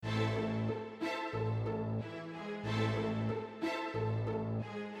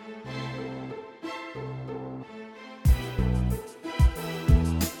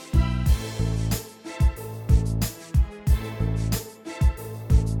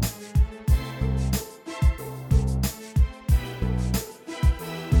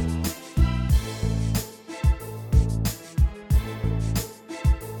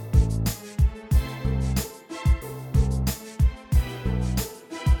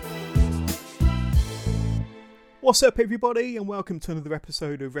What's up, everybody, and welcome to another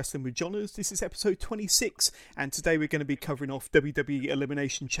episode of Wrestling with Johners. This is episode 26, and today we're going to be covering off WWE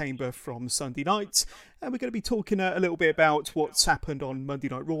Elimination Chamber from Sunday night, and we're going to be talking a little bit about what's happened on Monday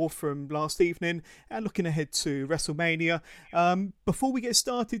Night Raw from last evening, and looking ahead to WrestleMania. Before we get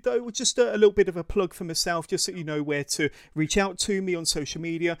started, though, just a little bit of a plug for myself, just so you know where to reach out to me on social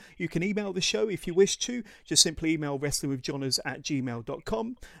media. You can email the show if you wish to. Just simply email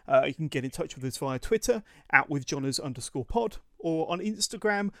wrestlingwithjohners@gmail.com. You can get in touch with us via Twitter, @withjohners_pod, or on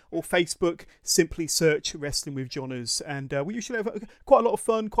Instagram or Facebook, simply search Wrestling with Johners. And we usually have quite a lot of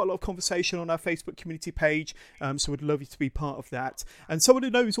fun, quite a lot of conversation on our Facebook community page, so we'd love you to be part of that. And someone who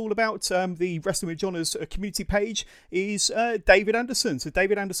knows all about the Wrestling with Johners community page is David Anderson. So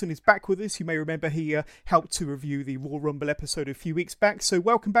David Anderson is back with us. You may remember he helped to review the Royal Rumble episode a few weeks back. So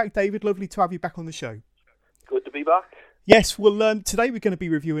welcome back, David. Lovely to have you back on the show. Good to be back. Yes, well, today we're going to be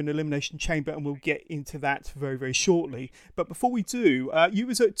reviewing Elimination Chamber, and we'll get into that very, very shortly. But before we do, you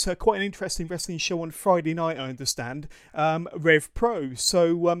was at quite an interesting wrestling show on Friday night, I understand, Rev Pro. So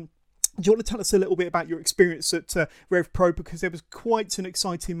do you want to tell us a little bit about your experience at Rev Pro, because there was quite an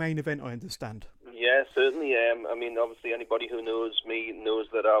exciting main event, I understand. Yeah, certainly. I mean, obviously, anybody who knows me knows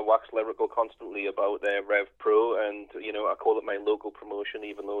that I wax lyrical constantly about Rev Pro, and, you know, I call it my local promotion,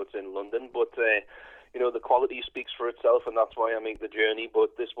 even though it's in London. But you know, the quality speaks for itself, and that's why I make the journey.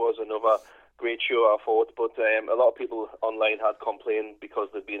 But this was another great show, I thought. But a lot of people online had complained because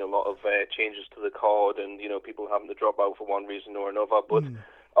there'd been a lot of changes to the card, and, you know, people having to drop out for one reason or another. But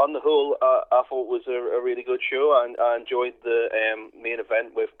on the whole, I thought it was a really good show, and I enjoyed the main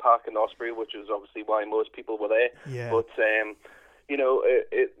event with Pac and Ospreay, which is obviously why most people were there. Yeah. But you know,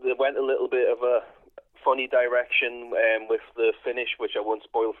 it went a little bit of a funny direction with the finish, which I won't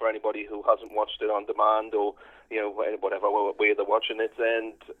spoil for anybody who hasn't watched it on demand, or, you know, whatever way they're watching it.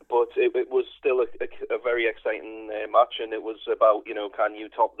 But it was still a very exciting match, and it was about, you know, can you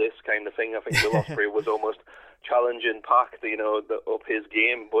top this kind of thing. I think Will Ospreay was almost challenging Pac, you know, up his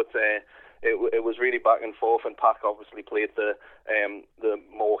game, but it was really back and forth, and Pac obviously played the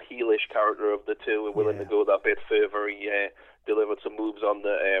more heelish character of the two, and willing to go that bit further. He delivered some moves on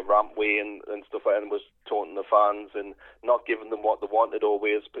the rampway and stuff like that, and was taunting the fans and not giving them what they wanted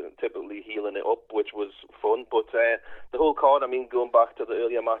always, but typically healing it up, which was fun. But the whole card, I mean, going back to the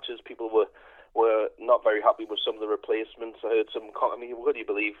earlier matches, people were not very happy with some of the replacements. I heard some, I mean, what do you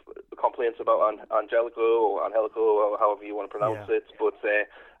believe, complaints about Angelico, or however you want to pronounce it, but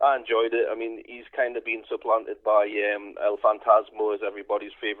I enjoyed it. I mean, he's kind of been supplanted by El Fantasmo as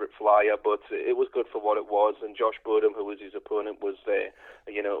everybody's favourite flyer, but it was good for what it was, and Josh Burdham, who was his opponent, was,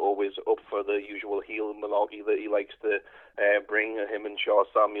 you know, always up for the usual heel malarkey that he likes to bring, him and Shaw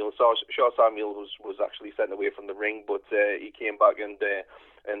Samuel. Shaw Samuel was actually sent away from the ring, but he came back and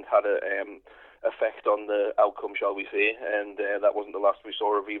had a effect on the outcome, shall we say, and that wasn't the last we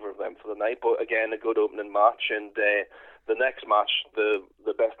saw of either of them for the night. But again, a good opening match, and the next match, the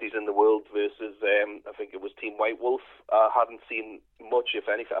besties in the world versus I think it was Team White Wolf. I hadn't seen much, if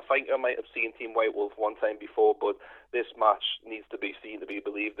anything. I think I might have seen Team White Wolf one time before, but this match needs to be seen to be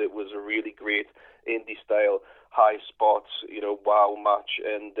believed. It was a really great indie style, high spots, you know, wow match,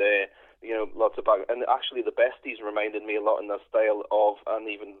 and you know, lots of back. And actually, the besties reminded me a lot in their style of, and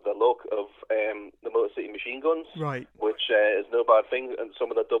even the look of, the Motor City Machine Guns, right? Which is no bad thing. And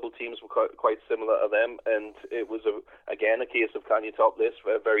some of the double teams were quite similar to them. And it was again a case of, can you top this?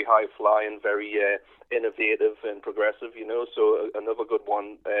 Very high flying, very innovative and progressive. You know, so another good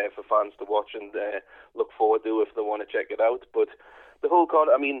one for fans to watch and look forward to if they want to check it out. But the whole card,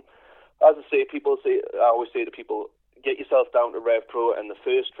 I mean, as I say, I always say to people, get yourself down to Rev Pro, and the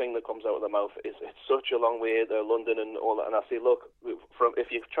first thing that comes out of their mouth is, it's such a long way to London and all that. And I say, look,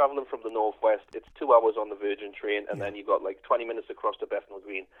 if you're travelling from the northwest, it's 2 hours on the Virgin train, and then you've got like 20 minutes across to Bethnal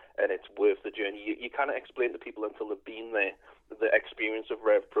Green, and it's worth the journey. You can't explain to people until they've been there the experience of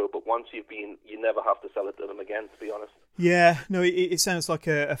Rev Pro, but once you've been, you never have to sell it to them again, to be honest. Yeah, no, it sounds like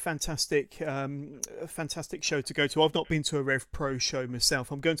a fantastic show to go to. I've not been to a Rev Pro show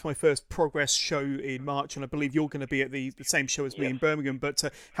myself. I'm going to my first Progress show in March, and I believe you're going to be at the same show as me in Birmingham, but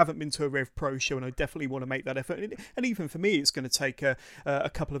haven't been to a Rev Pro show, and I definitely want to make that effort. And even for me, it's going to take a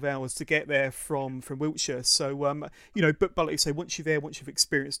couple of hours to get there from Wiltshire. So, you know, but like you say, once you're there, once you've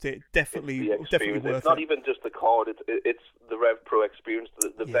experienced it, definitely worth it. It's not even just the card, it's the Rev Pro experience,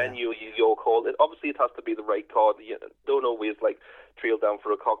 the venue, your call. Obviously, it has to be the right card. You don't always like trail down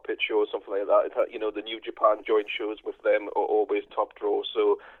for a cockpit show or something like that. You know, the New Japan joint shows with them are always top draw,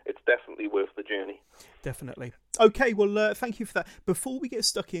 so it's definitely worth the journey. Definitely. Okay, well, thank you for that. Before we get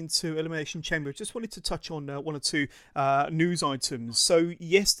stuck into Elimination Chamber, I just wanted to touch on one or two news items. So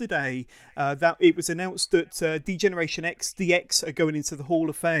yesterday, that it was announced that D-Generation X, DX, are going into the Hall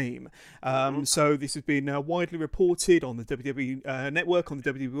of Fame. So this has been widely reported on the WWE network, on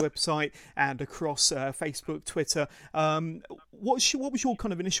the WWE website, and across Facebook, Twitter. What was your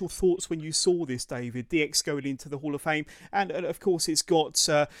kind of initial thoughts when you saw this, David? DX going into the Hall of Fame, and of course it's got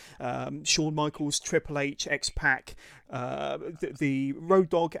Shawn Michaels, Triple H, X-Pac, the Road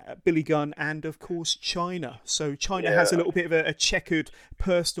Dogg, Billy Gunn, and of course China. So China has a little bit of a checkered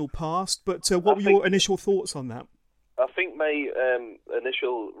personal past. But what were your initial thoughts on that? I think my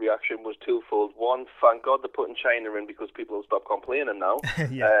initial reaction was twofold. One, thank God they're putting China in because people will stop complaining now.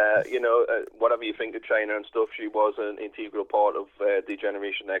 Whatever you think of China and stuff, she was an integral part of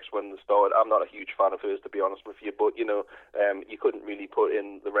D-Generation X when they started. I'm not a huge fan of hers, to be honest with you, but, you couldn't really put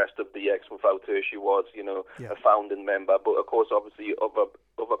in the rest of DX without her. She was, a founding member. But, of course, obviously, other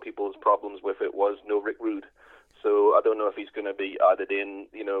people's problems with it was no Rick Rude. So I don't know if he's going to be added in,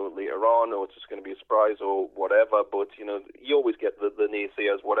 later on, or it's just going to be a surprise or whatever. But, you always get the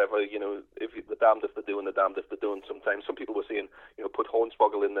naysayers, whatever, if the damned if they're doing, the damned if they're doing. Sometimes some people were saying, put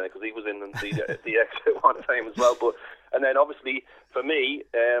Hornswoggle in there because he was in the DX at one time as well. And then obviously for me,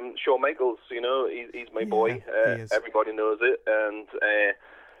 Shawn Michaels, he's my boy. Everybody knows it. And,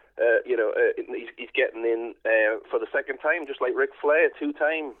 he's getting in for the second time, just like Ric Flair,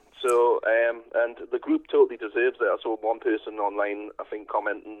 2-time. So, and the group totally deserves it. I saw one person online, I think,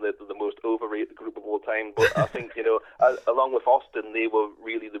 commenting that they're the most overrated group of all time. But I think, along with Austin, they were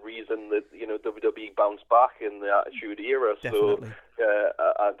really the reason that, WWE bounced back in the Attitude Era. Definitely. So,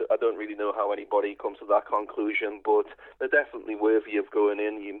 I don't really know how anybody comes to that conclusion, but they're definitely worthy of going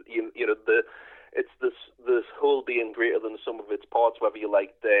in. It's this whole being greater than the sum of its parts, whether you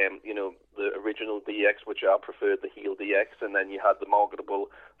liked, the original DX, which I preferred, the heel DX, and then you had the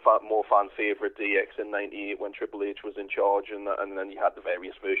marketable, more fan favourite DX in '98 when Triple H was in charge, and then you had the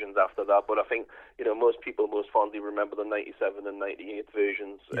various versions after that. But I think, most people most fondly remember the '97 and '98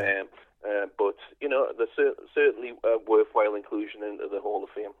 versions. Yeah. But, they're certainly a worthwhile inclusion into the Hall of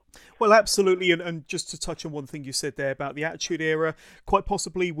Fame. Well, absolutely. And just to touch on one thing you said there about the Attitude Era, quite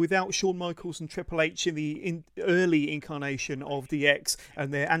possibly without Shawn Michaels and Triple H in the early incarnation of DX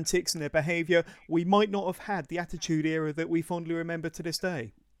and their antics and their behaviour, we might not have had the Attitude Era that we fondly remember to this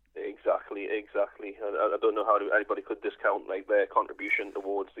day. Exactly. I don't know how anybody could discount their contribution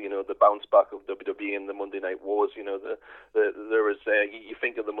towards the bounce back of WWE and the Monday Night Wars. There is you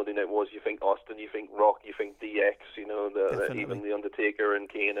think of the Monday Night Wars, you think Austin, you think Rock, you think DX. Even the Undertaker and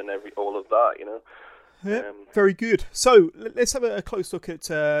Kane and all of that. Yeah, very good. So let's have a close look at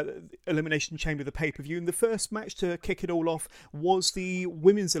Elimination Chamber, the pay-per-view. And the first match to kick it all off was the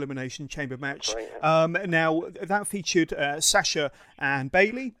Women's Elimination Chamber match. Right. Now, that featured Sasha and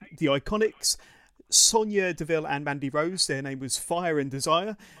Bayley, the Iconics, Sonya Deville and Mandy Rose. Their name was Fire and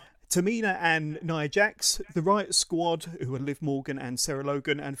Desire. Tamina and Nia Jax, the Riot Squad, who are Liv Morgan and Sarah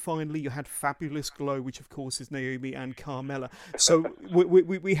Logan, and finally you had Fabulous Glow, which of course is Naomi and Carmella. So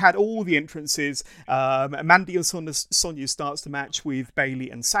we had all the entrances. Mandy and Sonya starts the match with Bayley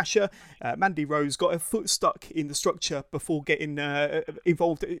and Sasha. Mandy Rose got her foot stuck in the structure before getting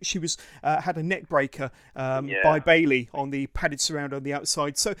involved. She was had a neck breaker by Bayley on the padded surround on the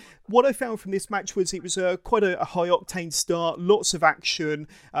outside. So what I found from this match was it was quite a high octane start, lots of action.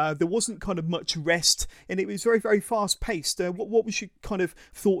 There wasn't kind of much rest, and it was very, very fast paced. What was your kind of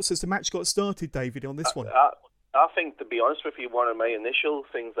thoughts as the match got started, David, on this one? I think, to be honest with you, one of my initial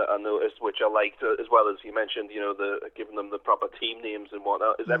things that I noticed, which I liked, as well as you mentioned, giving them the proper team names and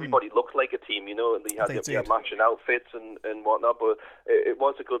whatnot, is everybody looked like a team, and they had matching outfits and whatnot, but it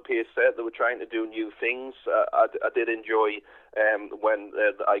was a good pace set. They were trying to do new things. I did enjoy when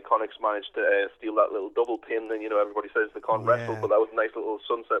the Iconics managed to steal that little double pin, and everybody says they can't wrestle, but that was a nice little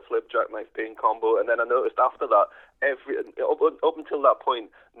sunset flip, jackknife pin combo. And then I noticed after that, up until that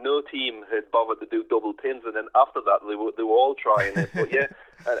point, no team had bothered to do double pins, and then after that they were all trying it. But yeah,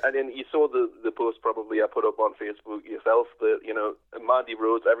 and then you saw the post probably I put up on Facebook yourself that Mandy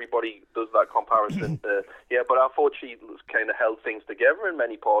Rose, everybody does that comparison. But I thought she kind of held things together in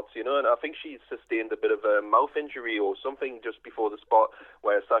many parts, and I think she sustained a bit of a mouth injury or something just before the spot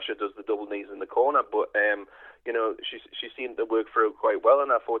where Sasha does the double knees in the corner, but she seemed to work through it quite well,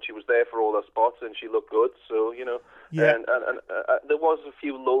 and I thought she was there for all her spots, and she looked good. So and there was a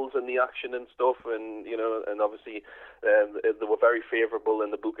few lulls in the action and stuff, and and obviously they were very favourable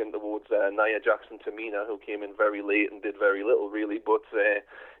in the booking towards Nia Jax and Tamina, who came in very late and did very little really. But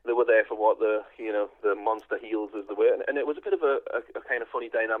they were there for what the monster heels, as they were, and it was a bit of a kind of funny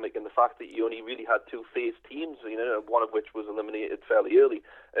dynamic in the fact that you only really had two face teams, one of which was eliminated fairly early,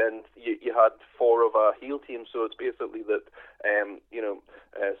 and you had four of our heel teams. So it's basically that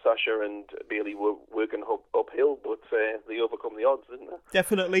Sasha and Bayley were working uphill, but they overcome the odds, didn't they?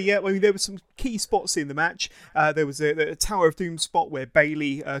 Definitely, yeah. Well, there were some key spots in the match. There was a Tower of Doom spot where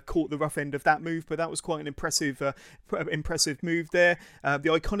Bayley caught the rough end of that move, but that was quite an impressive move there. The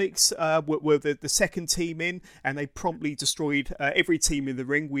Iconics were the second team in, and they promptly destroyed every team in the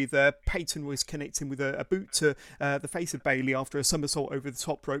ring, with Peyton was connecting with a boot to the face of Bayley after a somersault over the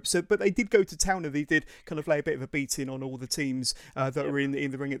top rope. But they did go to town, and they did kind of lay a bit of a beating on all the teams that were in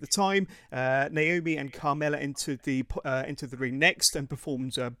the ring at the time. Naomi and Carmella entered the ring next and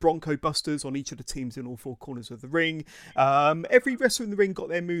performed Bronco Busters on each of the teams in all four corners of the ring. Every wrestler in the ring got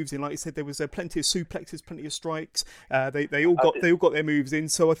their moves in. Like I said, there was plenty of suplexes, plenty of strikes. They all got their moves in.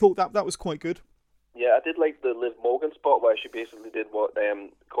 So I thought that was quite good. Yeah, I did like the Liv Morgan spot where she basically did what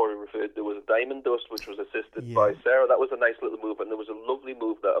Corey referred to as a diamond dust, which was assisted by Sarah. That was a nice little move, and there was a lovely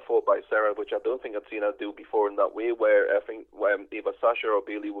move that I thought by Sarah, which I don't think I'd seen her do before in that way, where I think when either Sasha or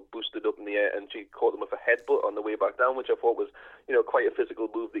Bayley were boosted up in the air and she caught them with a headbutt on the way back down, which I thought was, quite a physical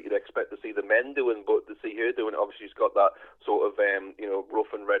move that you'd expect to see the men doing, but to see her doing it, obviously she's got that sort of,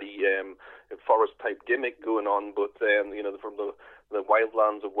 rough and ready forest type gimmick going on, but, from the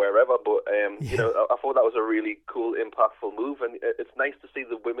wildlands of wherever, but I thought that was a really cool, impactful move, and it's nice to see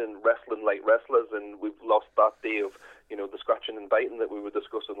the women wrestling like wrestlers, and we've lost that day of the scratching and biting that we were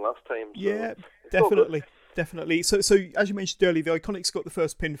discussing last time. So yeah, definitely. Definitely. So as you mentioned earlier, the Iconics got the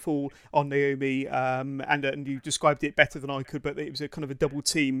first pinfall on Naomi, and you described it better than I could, but it was a kind of a double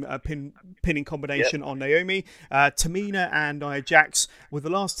team pinning combination on Naomi. Tamina and Nia Jax were the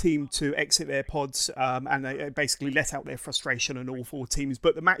last team to exit their pods, and they basically let out their frustration on all four teams,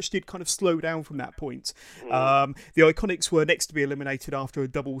 but the match did kind of slow down from that point. The Iconics were next to be eliminated after a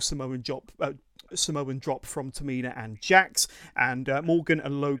double Samoan drop from Tamina and Jax, and Morgan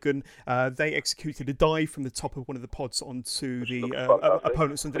and Logan, they executed a dive from the top of one of the pods onto the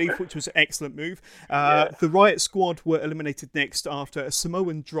opponents underneath, which was an excellent move. The Riot Squad were eliminated next after a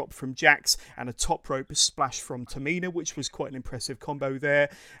Samoan drop from Jax and a top rope splash from Tamina, which was quite an impressive combo there.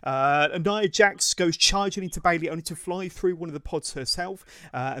 Nia Jax goes charging into Bayley, only to fly through one of the pods herself,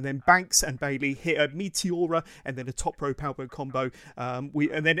 and then Banks and Bayley hit a Meteora and then a top rope elbow combo,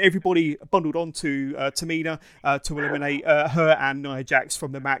 and then everybody bundled onto Tamina to eliminate her and Nia Jax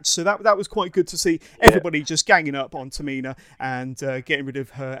from the match. So that was quite good to see everybody just ganging up on Tamina and getting rid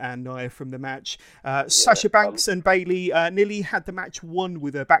of her and Nia from the match. Sasha Banks and Bayley nearly had the match won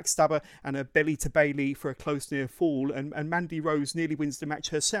with a backstabber and a belly to Bayley for a close near fall, and Mandy Rose nearly wins the match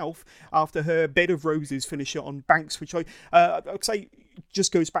herself after her Bed of Roses finisher on Banks, which I'd say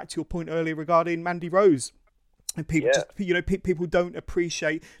just goes back to your point earlier regarding Mandy Rose. And people don't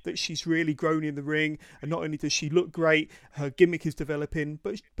appreciate that she's really grown in the ring, and not only does she look great, her gimmick is developing,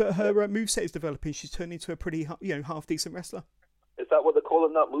 but her moveset is developing. She's turned into a pretty half decent wrestler. Is that what they're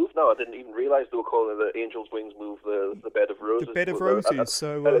calling that move now? I didn't even realise they were calling the Angel's Wings move the Bed of Roses. The Bed of Roses.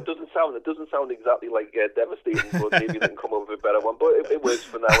 It doesn't sound exactly like Devastating, but maybe they can come up with a better one. But it works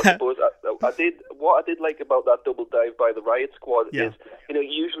for now, I suppose. What I did like about that double dive by the Riot Squad is,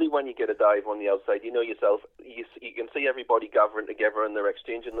 usually when you get a dive on the outside, yourself, you can see everybody gathering together and they're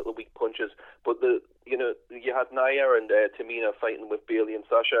exchanging little weak punches. But you had Nia and Tamina fighting with Bayley and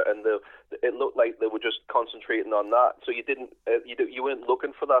Sasha, and it looked like they were just concentrating on that. So you didn't. You weren't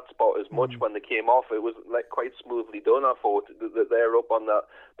looking for that spot as much when they came off. It was like quite smoothly done. I thought that they're up on that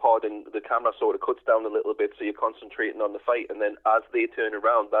pod and the camera sort of cuts down a little bit, so you're concentrating on the fight, and then as they turn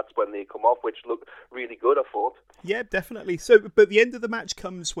around, that's when they come off, which looked really good, I thought. Yeah, definitely. So, but the end of the match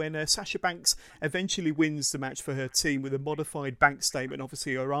comes when Sasha Banks eventually wins the match for her team with a modified Banks statement.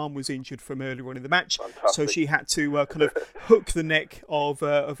 Obviously, her arm was injured from earlier on in the match, so she had to kind of hook the neck of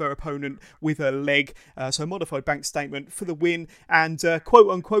her opponent with her leg. So a modified Banks statement for the win, and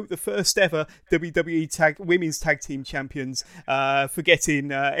quote unquote the first ever WWE Women's Tag Team Champions,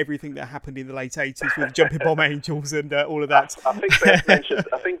 forgetting everything that happened in the late 80s with Jumping Bomb Angels and all of that. I think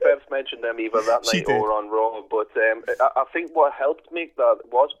Beth mentioned them either that night or on Raw, but I think what helped make that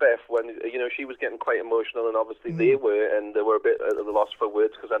was Beth, when she was getting quite emotional, and obviously they were a bit at a loss for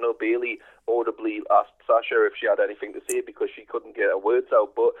words, because I know Bayley audibly asked Sasha if she had anything to say because she couldn't get her words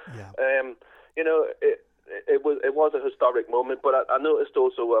out, but it was a historic moment. But I noticed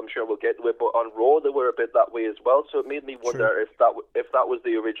also, I'm sure we'll get to it, but on Raw they were a bit that way as well, so it made me wonder if that was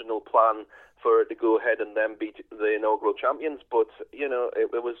the original plan for her to go ahead and then beat the inaugural champions. But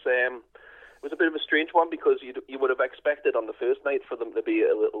was a bit of a strange one because you would have expected on the first night for them to be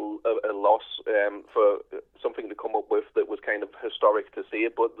a loss for something to come up with that was kind of historic to see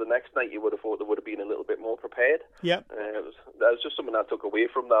it. But the next night you would have thought they would have been a little bit more prepared. Yeah, that was just something I took away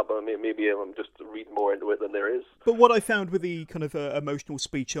from that. But maybe I'm just reading more into it than there is. But what I found with the kind of emotional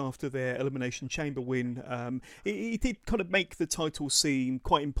speech after their Elimination Chamber win, it did kind of make the title seem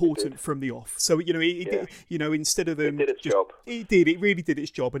quite important from the off. So instead of them, it did its job. It did. It really did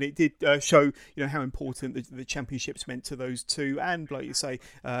its job, and it did show how important the championships meant to those two, and like you say,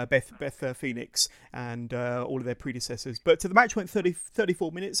 Beth Phoenix and all of their predecessors. But the match went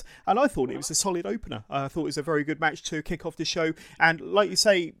 34 minutes, and I thought it was a solid opener. I thought it was a very good match to kick off the show, and like you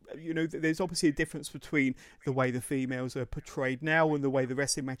say, there's obviously a difference between the way the females are portrayed now and the way the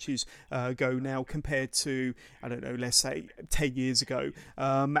wrestling matches go now compared to, I don't know, let's say 10 years ago,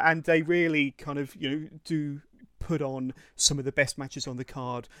 and they really kind of do put on some of the best matches on the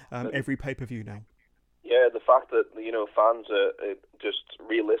card every pay-per-view now. Yeah, the fact that fans are just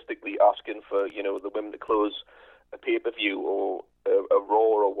realistically asking for the women to close a pay-per-view or a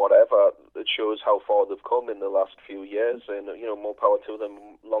Raw or whatever, it shows how far they've come in the last few years, and more power to them.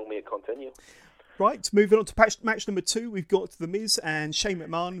 Long may it continue. Right, moving on to match number 2, we've got The Miz and Shane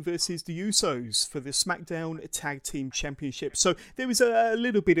McMahon versus the Usos for the SmackDown Tag Team Championship. So there was a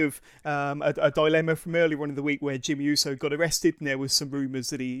little bit of a dilemma from earlier on in the week where Jimmy Uso got arrested, and there was some rumours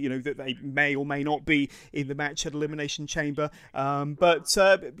that that they may or may not be in the match at Elimination Chamber. But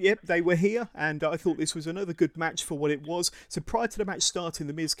they were here, and I thought this was another good match for what it was. So prior to the match starting,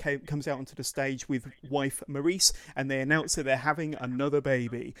 The Miz comes out onto the stage with wife Maurice, and they announce that they're having another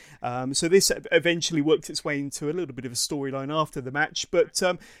baby. So this eventually worked its way into a little bit of a storyline after the match, but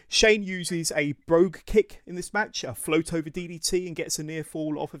Shane uses a brogue kick in this match, a float over DDT, and gets a near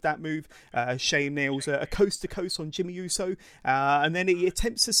fall off of that move. Shane nails a coast to coast on Jimmy Uso, and then he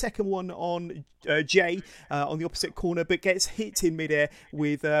attempts a second one on Jay on the opposite corner, but gets hit in midair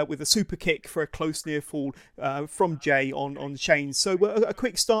with a super kick for a close near fall from Jay on Shane. So a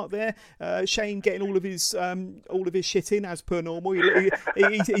quick start there. Shane getting all of his shit in as per normal.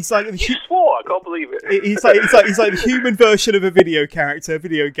 He's like you swore. I can't believe it. He's like the human version of a video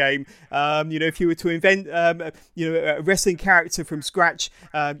game. If you were to invent a wrestling character from scratch,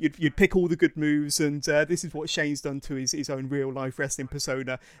 you'd pick all the good moves, and this is what Shane's done to his own real life wrestling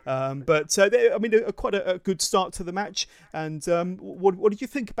persona. Quite a good start to the match. And what did you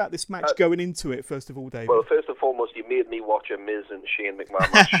think about this match going into it, first of all, David? Well, first and foremost, you made me watch a Miz and Shane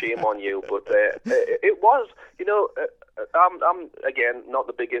McMahon match. Shame on you, but it was, I'm again not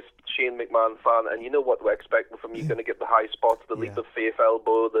the biggest Shane McMahon fan, and you know what to expect from him. You're going to get the high spots, the leap of faith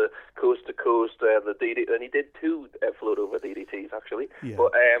elbow, the coast to coast, the DDT, and he did 2 float over DDTs actually. Yeah.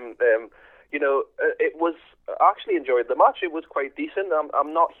 But it was. I actually enjoyed the match. It was quite decent.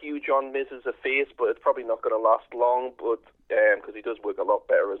 I'm not huge on Miz as a face, but it's probably not going to last long. But because he does work a lot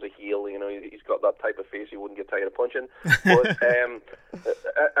better as a heel, he's got that type of face you wouldn't get tired of punching. But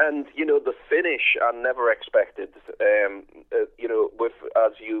and the finish I never expected. With,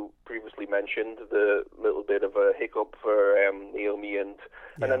 as you previously mentioned, the little bit of a hiccup for Naomi, and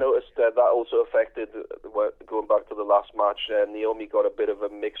I noticed that also affected, going back to the last match, Naomi got a bit of a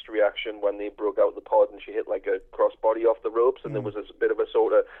mixed reaction when they broke out the pod and she hit like a crossbody off the ropes, and there was a bit of a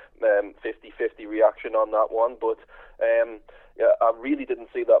sort of 50-50 reaction on that one. But I really didn't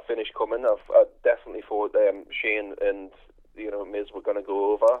see that finish coming. I definitely thought Shane and Miz were going to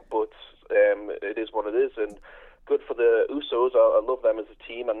go over, but it is what it is, and good for the Usos. I love them as a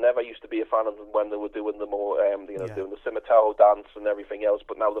team. I never used to be a fan of them when they were doing the more, doing the scimitar dance and everything else.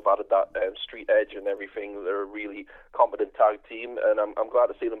 But now they've added that street edge and everything. They're a really competent tag team, and I'm glad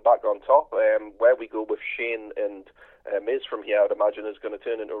to see them back on top. Where we go with Shane and Miz from here, I'd imagine, is going to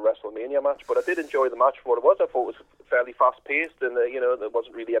turn into a WrestleMania match. But I did enjoy the match for what it was. I thought it was fairly fast-paced, and there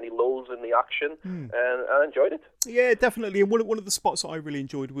wasn't really any lulls in the action, and I enjoyed it. Yeah, definitely. And one of the spots that I really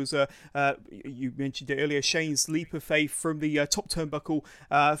enjoyed was, you mentioned it earlier, Shane's leap of faith from the top turnbuckle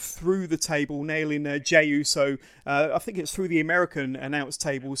through the table, nailing Jey Uso. I think it's through the American announce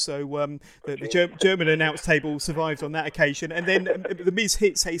table, so the German announce table survived on that occasion. And then the Miz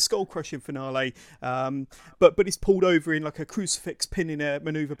hits a skull-crushing finale, but it's pulled over in like a crucifix pinning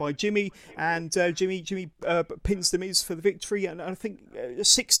maneuver by Jimmy, and Jimmy pins the Miz for the victory, and I think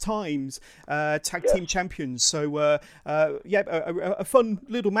 6 times tag team champions. So a fun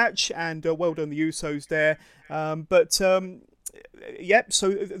little match, and well done the Usos there. So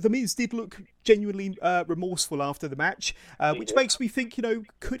the Miz did look genuinely remorseful after the match, which makes me think,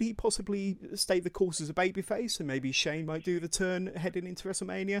 could he possibly stay the course as a babyface, and maybe Shane might do the turn heading into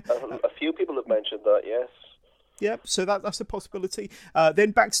WrestleMania? A few people have mentioned that, yes. Yep, so that's a possibility.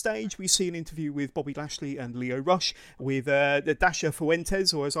 Then backstage, we see an interview with Bobby Lashley and Lio Rush with the Dasha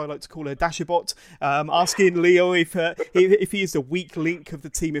Fuentes, or as I like to call her, Dashabot, asking Lio if he is the weak link of the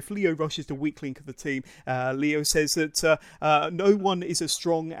team, if Lio Rush is the weak link of the team. Lio says that no one is as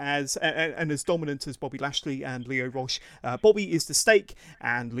strong as and as dominant as Bobby Lashley and Lio Rush. Bobby is the steak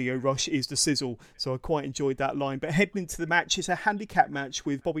and Lio Rush is the sizzle. So I quite enjoyed that line. But heading into the match, it's a handicap match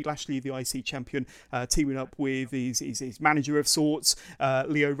with Bobby Lashley, the IC champion, teaming up with his manager of sorts,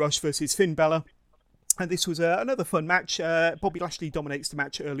 Lio Rush versus Finn Balor. And this was another fun match. Bobby Lashley dominates the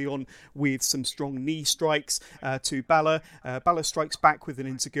match early on with some strong knee strikes to Balor. Balor strikes back with an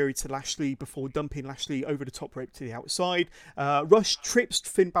enziguri to Lashley before dumping Lashley over the top rope to the outside. Rush trips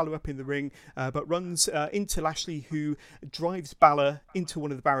Finn Balor up in the ring, but runs into Lashley, who drives Balor into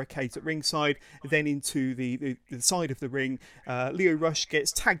one of the barricades at ringside, then into the side of the ring. Lio Rush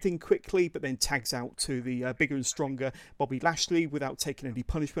gets tagged in quickly, but then tags out to the bigger and stronger Bobby Lashley without taking any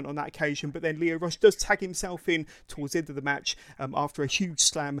punishment on that occasion. But then Lio Rush does tag himself in towards the end of the match after a huge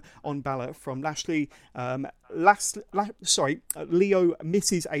slam on Balor from Lashley. Lio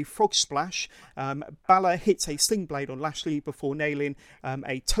misses a frog splash. Balor hits a sling blade on Lashley before nailing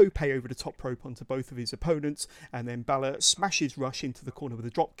a tope over the top rope onto both of his opponents, and then Balor smashes Rush into the corner with a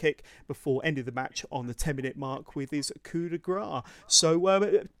drop kick before ending the match on the 10-minute mark with his coup de grace.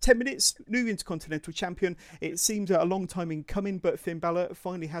 So 10 minutes, new Intercontinental Champion. It seems a long time in coming, but Finn Balor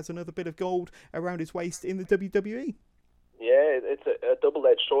finally has another bit of gold around his waist in the WWE. Yeah, it's a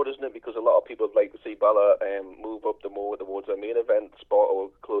double-edged sword, isn't it? Because a lot of people would like to see Balor move up more towards a main event spot or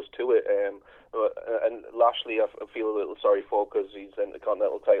close to it. And Lashley, I feel a little sorry for, because his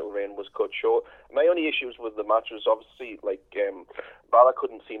Intercontinental title reign was cut short. My only issues with the match was obviously Balor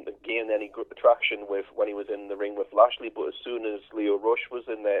couldn't seem to gain any traction when he was in the ring with Lashley, but as soon as Lio Rush was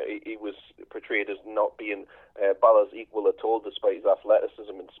in there, he was portrayed as not being Balor's equal at all, despite his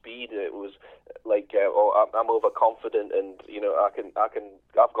athleticism and speed. It was like, I'm overconfident, and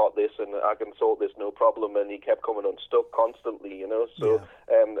I've got this, and I can sort this, no problem. And he kept coming unstuck constantly, So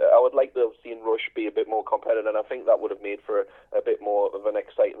I would like to have seen Rush be a bit more competitive, and I think that would have made for a bit more of an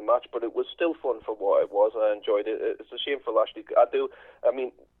exciting match. But it was still fun for what it was. I enjoyed it. It's a shame for Lashley.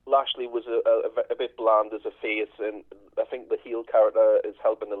 Lashley was a bit bland as a face, and I think the heel character is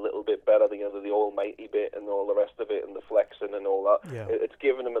helping a little bit better, the almighty bit and all the rest of it, and the flexing and all that. Yeah. It's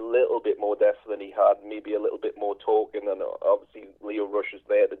given him a little bit more depth than he had, maybe a little bit more talking, and obviously Lio Rush is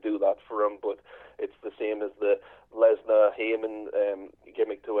there to do that for him, but it's the same as the Lesnar-Heyman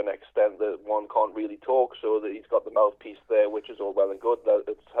gimmick to an extent, that one can't really talk, so that he's got the mouthpiece there, which is all well and good. That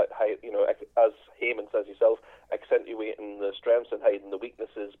it's as Heyman says himself, accentuating the strengths and hiding the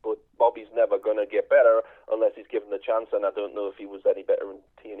weaknesses. But Bobby's never going to get better unless he's given the chance, and I don't know if he was any better in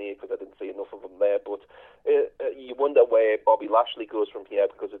TNA because I didn't see enough of him there. But you wonder where Bobby Lashley goes from here,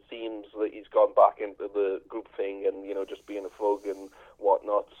 because it seems that he's gone back into the group thing and just being a thug and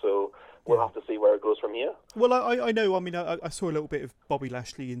whatnot. So we'll have to see where it goes from here. Well, I know. I mean, I saw a little bit of Bobby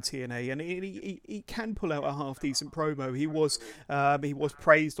Lashley in TNA, and he can pull out a half decent promo. He was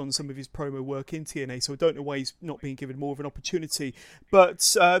praised on some of his promo work in TNA, so I don't know why he's not being given more of an opportunity. But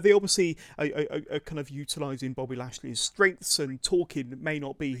they obviously are kind of utilising Bobby Lashley's strengths, and talking may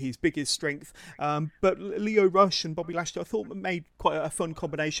not be his biggest strength. But Lio Rush and Bobby Lashley, I thought, made quite a fun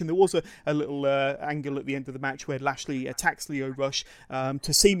combination. There was a little angle at the end of the match where Lashley attacks Lio Rush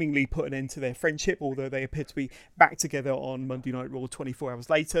to seemingly put an end to their friendship, although they appear to be back together on Monday Night Raw 24 hours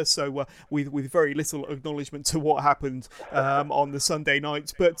later, so with very little acknowledgement to what happened on the Sunday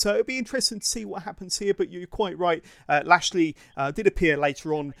night. But it'll be interesting to see what happens here. But you're quite right, Lashley did appear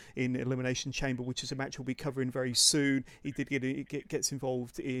later on in Elimination Chamber, which is a match we'll be covering very soon. He did gets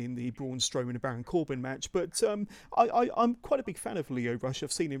involved in the Braun Strowman and Baron Corbin match, but I'm quite a big fan of Lio Rush.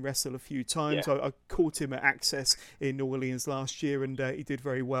 I've seen him wrestle a few times. Yeah. I caught him at Access in New Orleans last year, and he did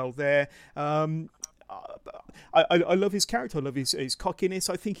very well there. I love his character. I love his cockiness.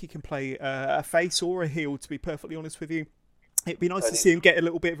 I think he can play a face or a heel, to be perfectly honest with you. It'd be nice to see him get a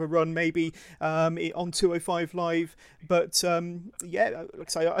little bit of a run, maybe on 205 Live. But like I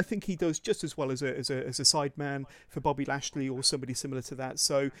say, I think he does just as well as a side man for Bobby Lashley or somebody similar to that.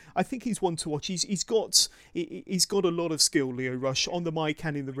 So I think he's one to watch. He's got a lot of skill, Lio Rush, on the mic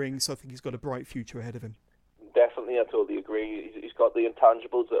and in the ring. So I think he's got a bright future ahead of him. Definitely, I totally agree. He's got the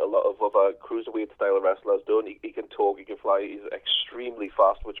intangibles that a lot of other cruiserweight style wrestlers don't. He can talk, he can fly, he's extremely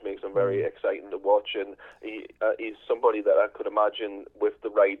fast, which makes him very exciting to watch. And he's somebody that I could imagine, with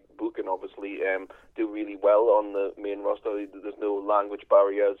the right booking, obviously, do really well on the main roster. There's no language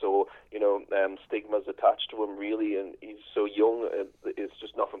barriers or stigmas attached to him, really, and he's so young. It's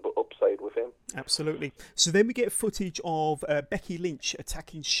just nothing but upside with him. Absolutely. So then we get footage of Becky Lynch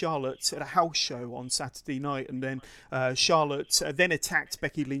attacking Charlotte at a house show on Saturday night, and then Charlotte then attacked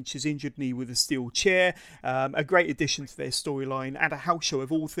Becky Lynch's injured knee with a steel chair. A great addition to their storyline at a house show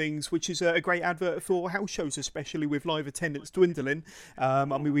of all things, which is a great advert for house shows, especially with live attendance dwindling. I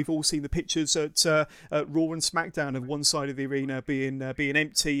mean, we've all seen the pictures at Raw and SmackDown of one side of the arena being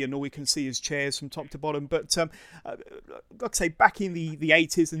empty, and all we can see is chairs from top to bottom. But like I say, back in the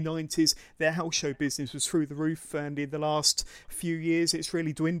 80s and 90s, their house show business was through the roof, and in the last few years it's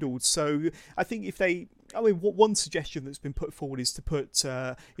really dwindled. So I think one suggestion that's been put forward is to put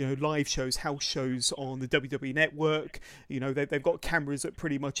live shows, house shows on the WWE Network. They've got cameras at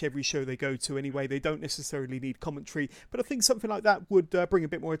pretty much every show they go to anyway. They don't necessarily need commentary, but I think something like that would bring a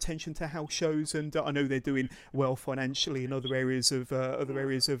bit more attention to house shows. And I know they're doing well financially in other areas of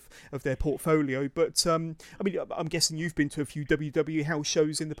their portfolio. But I'm guessing you've been to a few WWE house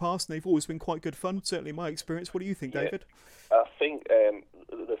shows in the past, and they've always been quite good fun. Certainly, in my experience. What do you think, David? I think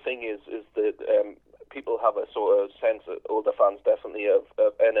the thing is that people have a sort of sense, older fans definitely, of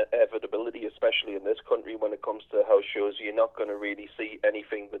inevitability, especially in this country when it comes to house shows. You're not going to really see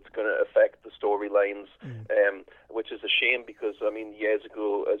anything that's going to affect the storylines, which is a shame, because, I mean, years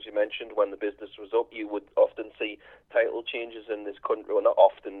ago, as you mentioned, when the business was up, you would often see title changes in this country, well, not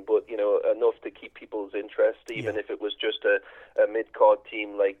often, but, enough to keep people's interest, even if it was just a mid-card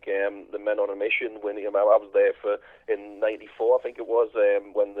team like the Men on a Mission. When I was there in '94, I think it was,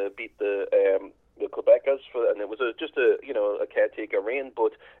 when they beat the Quebecers, and it was just a caretaker reign,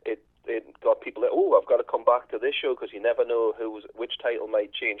 but it got people like, I've got to come back to this show, because you never know which title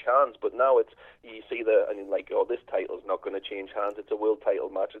might change hands. But now you see this title's not going to change hands. It's a world title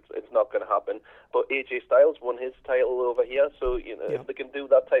match. It's not going to happen. But AJ Styles won his title over here, so if they can do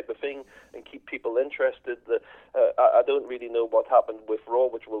that type of thing and keep people interested, I don't really know what happened with Raw,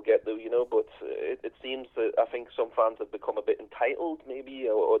 which we'll get to, but it seems that I think some fans have become a bit entitled, maybe,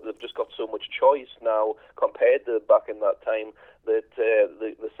 or they've just got so much choice now compared to back in that time, that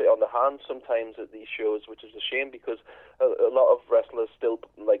they sit on the hands sometimes at these shows, which is a shame, because a lot of wrestlers still,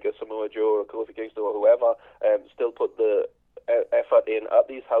 like a Samoa Joe or a Kofi Kingston or whoever, still put the effort in at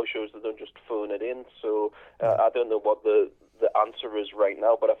these house shows. They don't just phone it in. So I don't know what the answer is right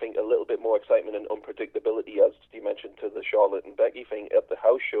now, but I think a little bit more excitement and unpredictability, as you mentioned, to the Charlotte and Becky thing at the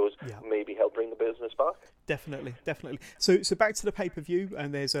house shows, maybe help bring the business back. Definitely. So back to the pay-per-view,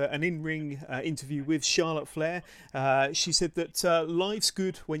 and there's an in-ring interview with Charlotte Flair. She said that life's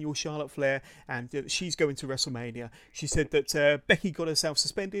good when you're Charlotte Flair, and she's going to WrestleMania. She said that Becky got herself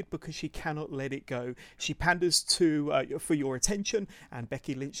suspended because she cannot let it go. She panders for your attention, and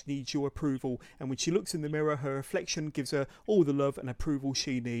Becky Lynch needs your approval. And when she looks in the mirror, her reflection gives her all the love and approval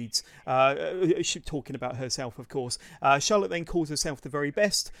she needs. She's talking about herself, of course. Charlotte then calls herself the very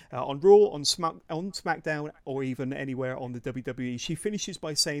best on Raw, on SmackDown, or even anywhere on the WWE. She finishes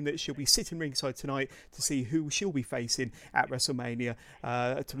by saying that she'll be sitting ringside tonight to see who she'll be facing at WrestleMania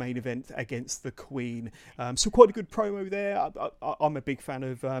to main event against the Queen. So quite a good promo there. I'm a big fan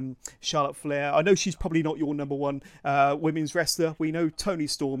of Charlotte Flair. I know she's probably not your number one women's wrestler. We know Toni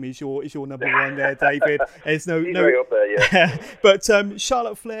Storm is your number one there, David. There's no right up there, yeah. But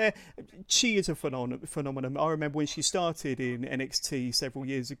Charlotte Flair, she is a phenomenon. I remember when she started in NXT several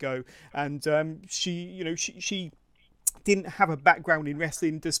years ago, and she didn't have a background in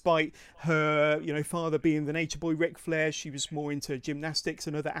wrestling, despite her father being the Nature Boy Ric Flair. She was more into gymnastics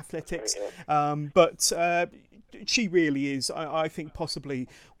and other athletics, but she really is, I think, possibly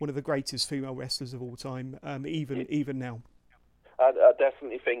one of the greatest female wrestlers of all time, even now. I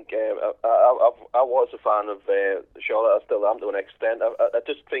definitely think I was a fan of Charlotte. I still am to an extent. I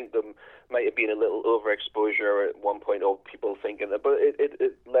just think there might have been a little overexposure at one point, or people thinking that, but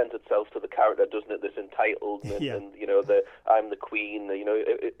it lends itself to the character, doesn't it? This entitlement, and the I'm the queen.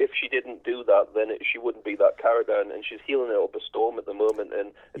 If she didn't do that, then she wouldn't be that character, and she's healing it up a storm at the moment,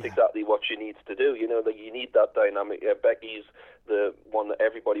 and it's exactly what she needs to do. That you need that dynamic. Becky's the one that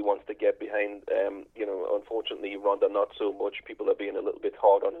everybody wants to get behind. Unfortunately, Ronda not so much. People are being a little bit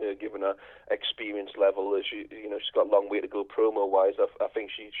hard on her, given her experience level. She's got a long way to go promo-wise. I think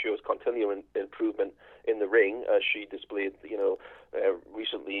she shows continuing improvement in the ring, as she displayed,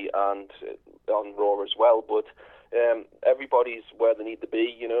 recently and on Raw as well. But everybody's where they need to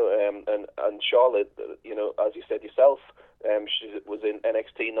be, and Charlotte, as you said yourself, She was in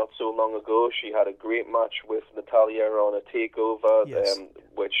NXT not so long ago. She had a great match with Natalya on a takeover, yes.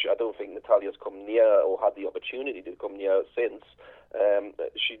 Which I don't think Natalya's come near or had the opportunity to come near since.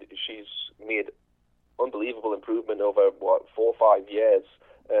 She's made unbelievable improvement over 4 or 5 years,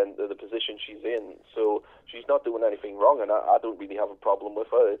 and the position she's in. So she's not doing anything wrong, and I don't really have a problem with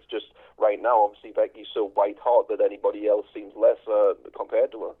her. It's just right now, obviously, Becky's so white hot that anybody else seems less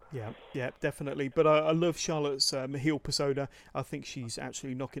compared to her. Yeah, definitely. But I love Charlotte's heel persona. I think she's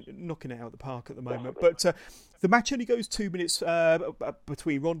actually knocking it out of the park at the moment. Definitely. But the match only goes 2 minutes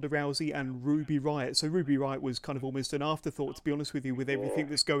between Ronda Rousey and Ruby Riott. So Ruby Riott was kind of almost an afterthought, to be honest with you, with everything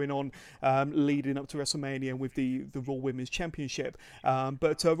that's going on leading up to WrestleMania and with the Raw Women's Championship.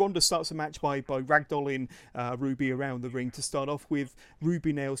 But Ronda starts the match by ragdolling Ruby around the ring to start off with.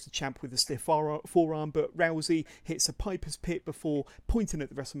 Ruby nails the champ with a stiff forearm, but Rousey hits a Piper's Pit before pointing at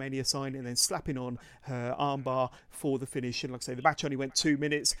the WrestleMania sign and then slapping on her armbar for the finish. And like I say, the match only went 2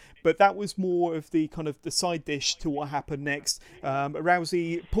 minutes, but that was more of the kind of the side dish to what happened next.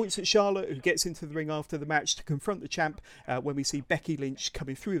 Rousey points at Charlotte, who gets into the ring after the match to confront the champ when we see Becky Lynch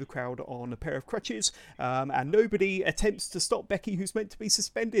coming through the crowd on a pair of crutches, and nobody attempts to stop Becky, who's meant to be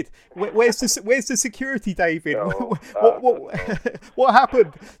suspended. Where's the security, David? No, what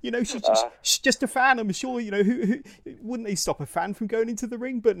happened? You know, she's just a fan. I'm sure, you know, who wouldn't they stop a fan from going into the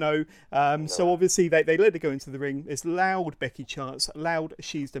ring? But no. So obviously they let her go into the ring. There's loud Becky chants, loud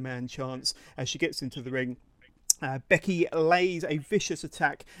 "She's the Man" chants as she gets into the ring. Becky lays a vicious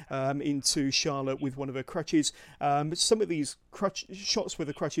attack into Charlotte with one of her crutches. Some of these shots with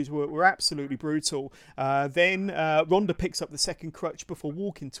the crutches were absolutely brutal. Then Ronda picks up the second crutch before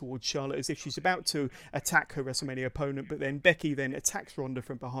walking towards Charlotte as if she's about to attack her WrestleMania opponent, but then Becky then attacks Ronda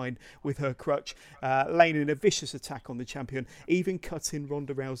from behind with her crutch, laying in a vicious attack on the champion, even cutting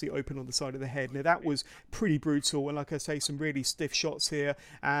Ronda Rousey open on the side of the head. Now that was pretty brutal, and like I say, some really stiff shots here,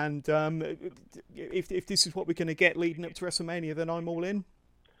 and if this is what we're going to get leading up to WrestleMania, then I'm all in.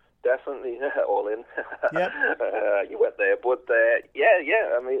 Definitely, all in. Yep. You went there, but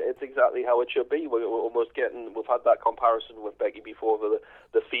yeah. I mean, it's exactly how it should be. We're almost getting. We've had that comparison with Becky before,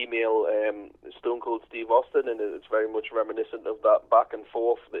 the female Stone Cold Steve Austin, and it's very much reminiscent of that back and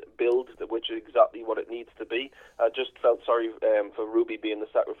forth build, which is exactly what it needs to be. I just felt sorry for Ruby being the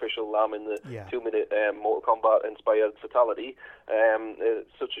sacrificial lamb in the 2-minute Mortal Kombat inspired fatality. It's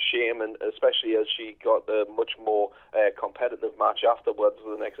such a shame, and especially as she got a much more competitive match afterwards.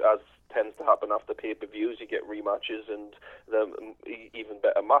 As tends to happen after pay-per-views, you get rematches and even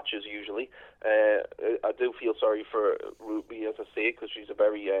better matches usually. I do feel sorry for Ruby, as I say, because she's a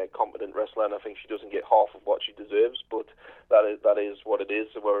very competent wrestler, and I think she doesn't get half of what she deserves. But that is what it is.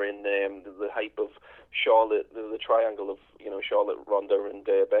 We're in the hype of Charlotte, the triangle of Charlotte, Ronda, and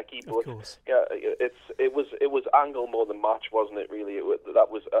Becky. But yeah, it was angle more than match, wasn't it? Really, that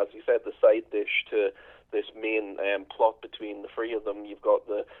was, as you said, the side dish to this main plot between the three of them. You've got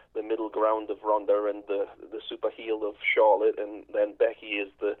the middle ground of Ronda and the super heel of Charlotte, and then Becky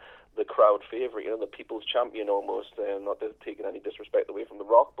is the crowd favourite, the people's champion almost. Not taking any disrespect away from The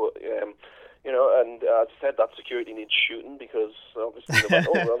Rock, but and as I said, that security needs shooting, because obviously they went,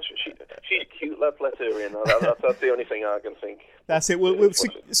 oh well, she's cute, let's let her in. That's the only thing I can think. That's it. Well,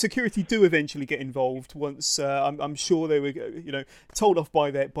 security do eventually get involved once. I'm sure they were, told off by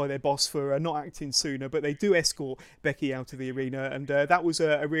their boss for not acting sooner, but they do escort Becky out of the arena, and that was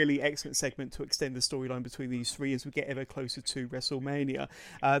a really excellent segment to extend the storyline between these three as we get ever closer to WrestleMania.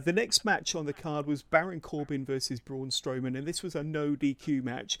 The next match on the card was Baron Corbin versus Braun Strowman, and this was a no DQ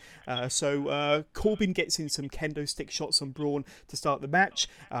match. So Corbin gets in some kendo stick shots on Braun to start the match.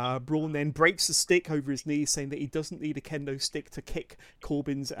 Braun then breaks the stick over his knee, saying that he doesn't need a kendo stick to kick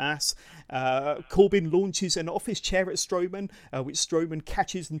Corbin's ass. Corbin launches an office chair at Strowman, which Strowman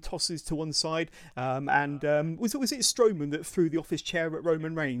catches and tosses to one side. Was it Strowman that threw the office chair at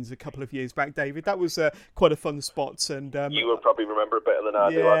Roman Reigns a couple of years back, David? That was quite a fun spot. And you will probably remember it better than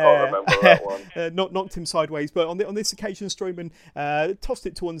I do. I can't remember that one. Knocked him sideways, but on this occasion, Strowman tossed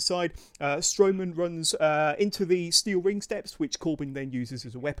it to one side. Strowman runs into the steel ring steps, which Corbin then uses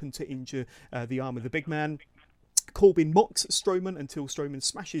as a weapon to injure the arm of the big man. Corbin mocks Strowman until Strowman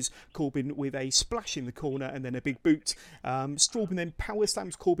smashes Corbin with a splash in the corner and then a big boot. Strowman then power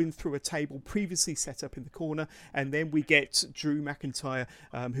slams Corbin through a table previously set up in the corner, and then we get Drew McIntyre,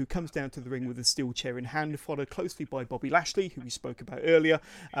 who comes down to the ring with a steel chair in hand, followed closely by Bobby Lashley, who we spoke about earlier.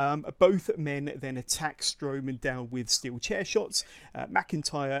 Both men then attack Strowman down with steel chair shots.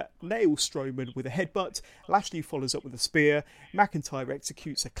 McIntyre nails Strowman with a headbutt. Lashley follows up with a spear. McIntyre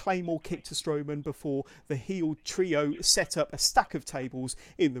executes a Claymore kick to Strowman before the heel trio set up a stack of tables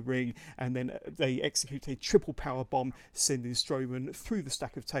in the ring, and then they execute a triple power bomb, sending Strowman through the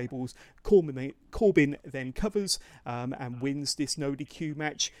stack of tables. Corbin then covers and wins this no DQ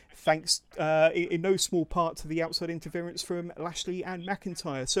match, thanks in no small part to the outside interference from Lashley and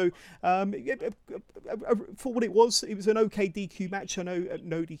McIntyre. So for what it was an okay DQ match. I know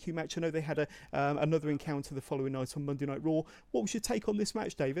no DQ match. I know they had another encounter the following night on Monday Night Raw. What was your take on this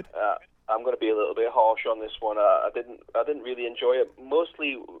match, David? I'm going to be a little bit harsh on this one. I didn't really enjoy it.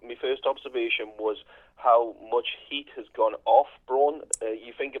 Mostly, my first observation was how much heat has gone off Braun.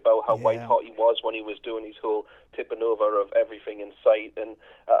 You think about how white hot he was when he was doing his whole tipping over of everything in sight, and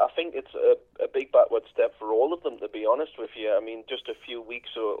I think it's a big backward step for all of them, to be honest with you. I mean, just a few weeks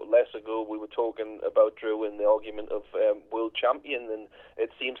or less ago, we were talking about Drew and the argument of world champion, and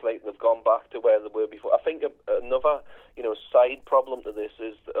it seems like they've gone back to where they were before. I think another side problem to this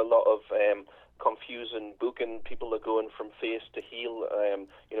is a lot of confusing booking. People are going from face to heel.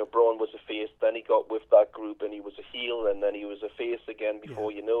 Braun was a face, then he got with that group and he was a heel, and then he was a face again before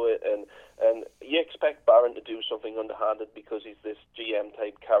you know it. And you expect Baron to do something underhanded because he's this GM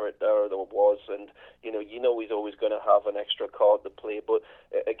type character, or was, and you know he's always going to have an extra card to play. But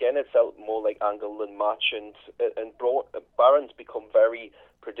again, it felt more like angle than match, and Baron's become very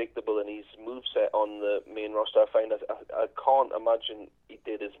predictable in his moveset on the main roster. I find that I can't imagine he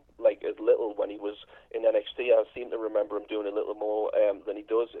did as little when he was in NXT. I seem to remember him doing a little more than he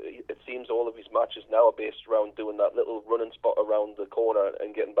does. It seems all of his matches now are based around doing that little running spot around the corner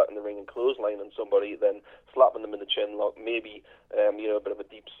and getting back in the ring and clotheslining somebody, then slapping them in the chin lock, maybe a bit of a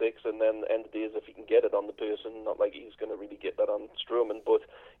deep six, and then end the days if he can get it on the person. Not like he's going to really get that on Strowman, but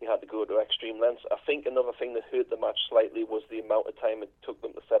he had to go to extreme lengths. I think another thing that hurt the match slightly was the amount of time it took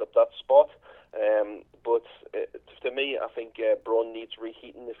them to set up that spot. But to me, I think Braun needs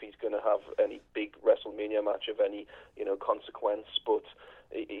reheating if he's going to have any big WrestleMania match of any consequence. But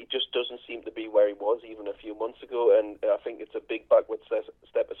he just doesn't seem to be where he was even a few months ago, and I think it's a big backward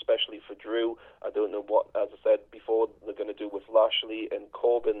step, especially for Drew. I don't know what, as I said before, they're going to do with Lashley, and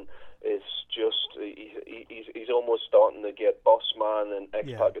Corbin is just he's almost starting to get boss man and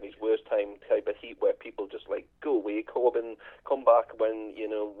X-Pac at his worst time type of heat, where people just like, go away, Corbin, come back when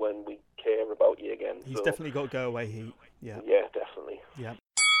we care about you again. He's definitely got go away heat. Yeah, definitely. Yeah.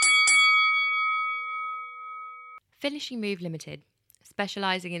 Finishing Move Limited,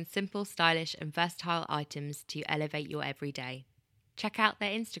 specialising in simple, stylish and versatile items to elevate your everyday. Check out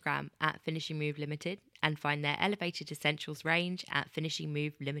their Instagram at Finishing Move Limited and find their elevated essentials range at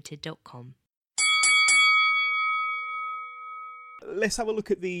finishingmovelimited.com. Let's have a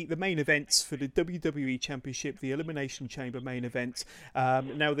look at the main events for the WWE Championship, the Elimination Chamber main event.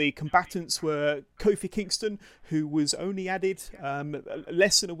 Now, the combatants were Kofi Kingston, who was only added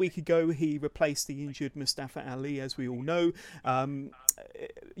less than a week ago. He replaced the injured Mustafa Ali, as we all know.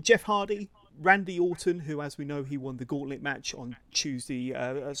 Jeff Hardy, Randy Orton, who, as we know, he won the gauntlet match on Tuesday,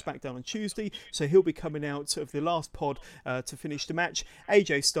 SmackDown on Tuesday, so he'll be coming out of the last pod to finish the match.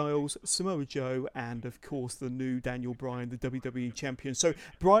 AJ Styles, Samoa Joe, and of course the new Daniel Bryan, the WWE Champion. So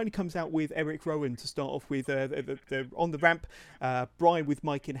Bryan comes out with Eric Rowan to start off with. They're on the ramp. Bryan with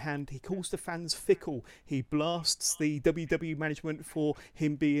mic in hand. He calls the fans fickle. He blasts the WWE management for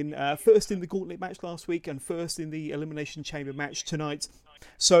him being first in the gauntlet match last week and first in the Elimination Chamber match tonight.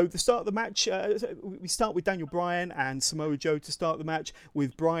 So the start of the match, we start with Daniel Bryan and Samoa Joe to start the match,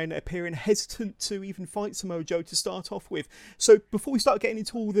 with Bryan appearing hesitant to even fight Samoa Joe to start off with. So before we start getting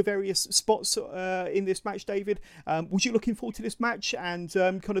into all the various spots in this match, David, was you looking forward to this match, and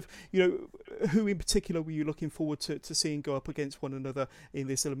who in particular were you looking forward to seeing go up against one another in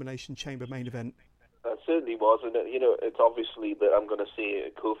this Elimination Chamber main event? It certainly was, and it's obviously that I'm going to see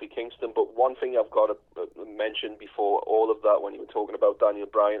Kofi Kingston, but one thing I've got to mention before all of that, when you were talking about Daniel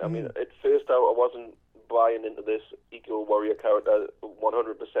Bryan, I mean, at first I wasn't buying into this Eco Warrior character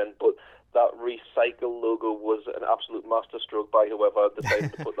 100%, but that recycle logo was an absolute masterstroke by whoever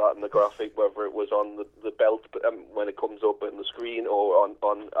decided to put that in the graphic, whether it was on the belt when it comes up on the screen or on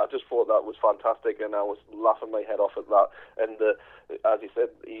I just thought that was fantastic, and I was laughing my head off at that. And as he said,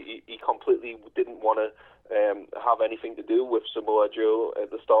 he completely didn't want to have anything to do with Samoa Joe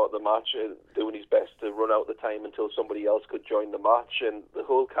at the start of the match, doing his best to run out the time until somebody else could join the match, and the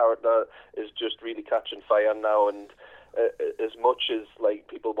whole character is just really catching fire now. And as much as like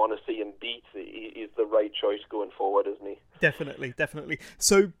people want to see him beat, he's the right choice going forward, isn't he? Definitely.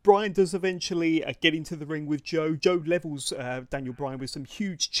 So Bryan does eventually get into the ring with Joe. Joe levels Daniel Bryan with some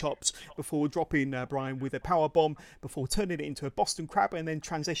huge chops before dropping Bryan with a power bomb, before turning it into a Boston Crab and then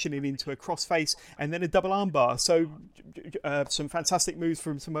transitioning into a crossface and then a double armbar. So some fantastic moves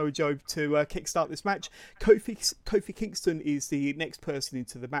from Samoa Joe to kickstart this match. Kofi Kingston is the next person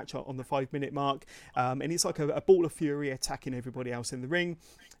into the match on the 5-minute mark, and it's like a ball of fury attacking everybody else in the ring.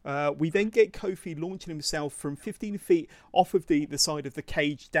 We then get Kofi launching himself from 15 feet off of the side of the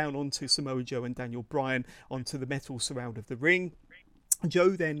cage down onto Samoa Joe and Daniel Bryan onto the metal surround of the ring. Joe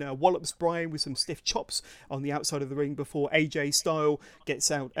then wallops Bryan with some stiff chops on the outside of the ring before AJ Styles gets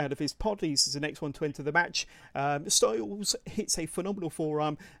out of his pod. He's the next one to enter the match. Styles hits a phenomenal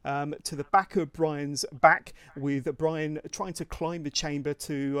forearm to the back of Bryan's back, with Bryan trying to climb the chamber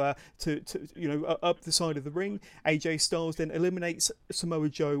to up the side of the ring. AJ Styles then eliminates Samoa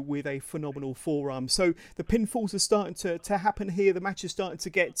Joe with a phenomenal forearm. So the pinfalls are starting to happen here. The match is starting to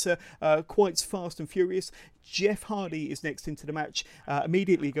get quite fast and furious. Jeff Hardy is next into the match,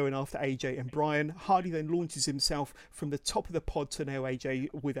 immediately going after AJ and Bryan. Hardy then launches himself from the top of the pod to nail AJ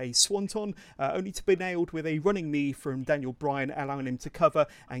with a swanton, only to be nailed with a running knee from Daniel Bryan, allowing him to cover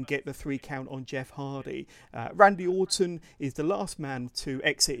and get the 3 count on Jeff Hardy. Randy Orton is the last man to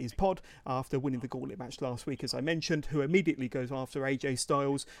exit his pod after winning the gauntlet match last week, as I mentioned, who immediately goes after AJ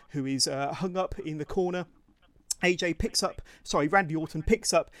Styles, who is hung up in the corner. Randy Orton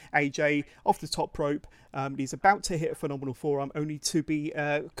picks up AJ off the top rope. He's about to hit a phenomenal forearm, only to be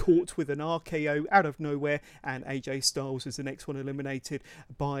caught with an RKO out of nowhere, and AJ Styles is the next one eliminated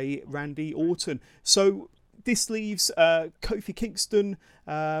by Randy Orton. So this leaves Kofi Kingston,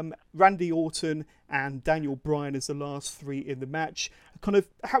 Randy Orton and Daniel Bryan as the last 3 in the match. Kind of,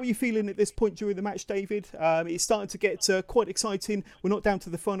 how are you feeling at this point during the match, David? It's starting to get quite exciting. We're not down to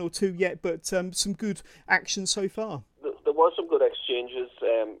the final 2 yet, but some good action so far. There was some good exchanges.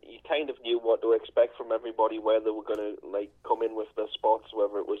 You kind of knew what to expect from everybody, where they were going to come in with their spots,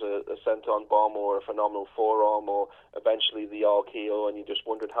 whether it was a senton bomb or a phenomenal forearm or eventually the RKO, and you just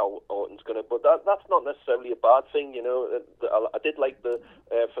wondered how Orton's going to. But that's not necessarily a bad thing, you know. I did like the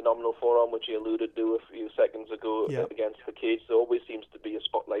phenomenal forearm, which he alluded to a few seconds ago against the cage. There always seems to be a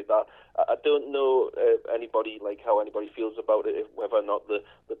spot like that. I don't know how anybody feels about it, whether or not the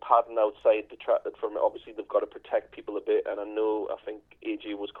padding outside detracted from it. Obviously, they've got to protect people a bit, and I think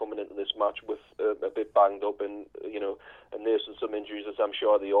AJ was coming into this match with a bit banged up and nursing some injuries, as I'm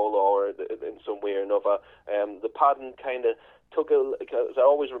sure they all are in some way or another. The padding kind of took because I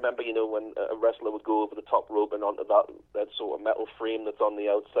always remember, when a wrestler would go over the top rope and onto that sort of metal frame that's on the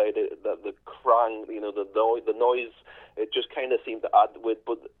outside, the crang, the noise, it just kind of seemed to add to it.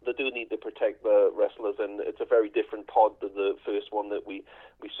 But they do need to protect the wrestlers, and it's a very different pod to the first one that we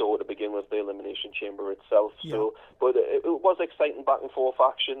saw to begin with, the Elimination Chamber itself. Yeah. So, but it was exciting back and forth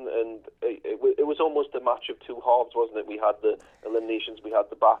action, and it was almost a match of 2 halves, wasn't it? We had the eliminations, we had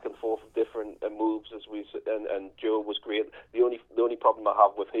the back and forth of different moves, and Joe was great. The only problem I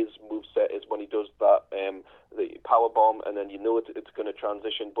have with his moveset is when he does that the power bomb, and then it's going to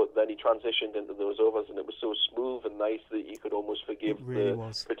transition, but then he transitioned into those others, and it was so smooth and nice that you could almost forgive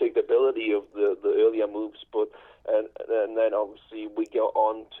predictability of the earlier moves. But and then obviously we got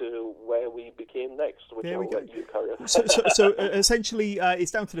on to where we became next, which I'll let you carry on. So essentially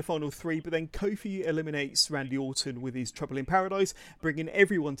it's down to the final 3, but then Kofi eliminates Randy Orton with his Trouble in Paradise, bringing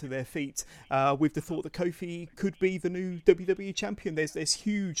everyone to their feet with the thought that Kofi could be the new WWE champion. There's this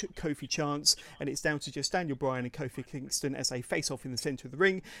huge Kofi chance, and it's down to just Daniel Bryan and Kofi Kingston as they face off in the centre of the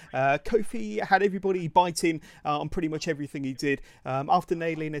ring. Kofi had everybody biting on pretty much everything he did after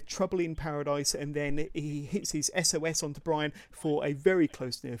nailing a Trouble in Paradise, and then he hits his SOS onto Bryan for a very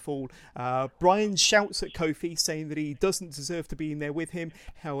close near fall. Bryan shouts at Kofi, saying that he doesn't deserve to be in there with him.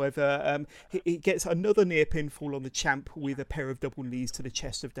 However, he gets another near pinfall on the champ with a pair of double knees to the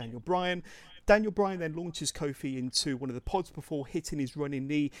chest of Daniel Bryan. Daniel Bryan then launches Kofi into one of the pods before hitting his running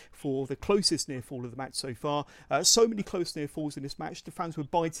knee for the closest near fall of the match so far. So many close near falls in this match. The fans were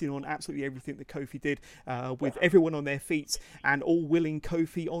biting on absolutely everything that Kofi did, with everyone on their feet and all willing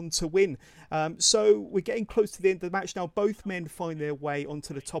Kofi on to win. So we're getting close to the end of the match now. Both men find their way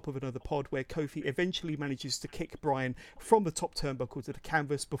onto the top of another pod, where Kofi eventually manages to kick Bryan from the top turnbuckle to the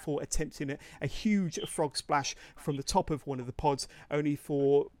canvas before attempting a huge frog splash from the top of one of the pods, only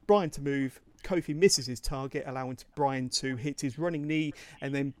for Bryan to move Kofi misses his target, allowing Bryan to hit his running knee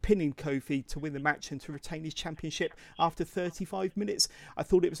and then pinning Kofi to win the match and to retain his championship after 35 minutes. I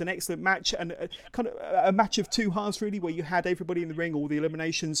thought it was an excellent match, and kind of a match of two halves really, where you had everybody in the ring, all the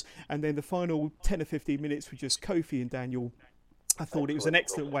eliminations, and then the final 10 or 15 minutes were just Kofi and Daniel. I thought it was an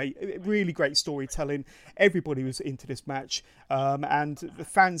excellent way, really great storytelling. Everybody was into this match, and the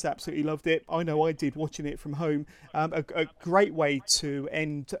fans absolutely loved it. I know I did, watching it from home. A great way to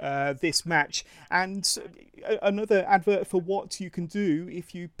end this match, and another advert for what you can do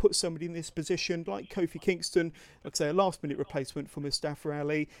if you put somebody in this position, like Kofi Kingston, like I say, a last-minute replacement for Mustafa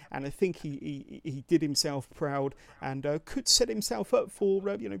Ali, and I think he did himself proud and could set himself up for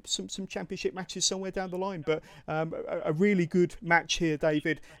some championship matches somewhere down the line. But a really good match here,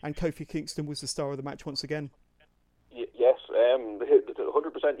 David, and Kofi Kingston was the star of the match once again. Yes,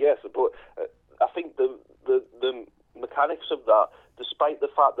 100% yes. But I think the mechanics of that, despite the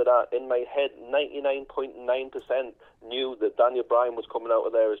fact that in my head 99.9% knew that Daniel Bryan was coming out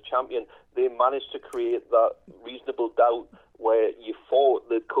of there as champion, they managed to create that reasonable doubt where you thought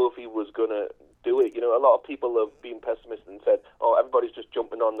that Kofi was going to do it. A lot of people have been pessimistic and said, oh, everybody's just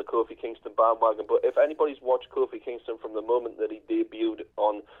jumping on the Kofi Kingston bandwagon. But if anybody's watched Kofi Kingston from the moment that he debuted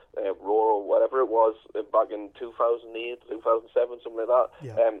on Raw or whatever it was back in 2008, 2007, something like that,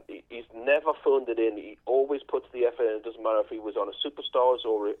 he's never phoned it in. He always puts the effort in. It doesn't matter if he was on a Superstars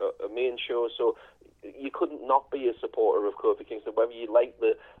or a main show. So you couldn't not be a supporter of Kofi Kingston, whether you like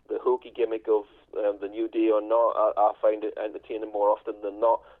the hokey gimmick of the New Day or not. I find it entertaining more often than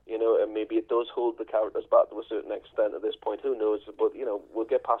not, and maybe it does hold the characters back to a certain extent at this point. Who knows? But we'll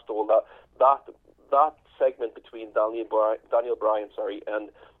get past all that. That segment between Daniel Bryan, and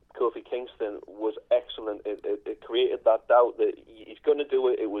Kofi Kingston was excellent. It created that doubt that he's going to do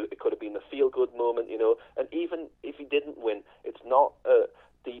it. It could have been a feel-good moment, And even if he didn't win, it's not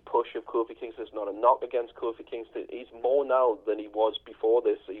the push of Kofi Kingston. It's not a knock against Kofi Kingston. He's more now than he was before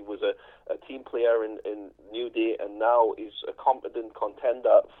this. He was a team player in New Day, and now he's a competent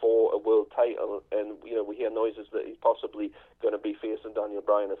contender for a world title. And we hear noises that he's possibly going to be facing Daniel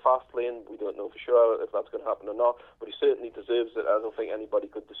Bryan at Fastlane. We don't know for sure if that's going to happen or not, but he certainly deserves it. I don't think anybody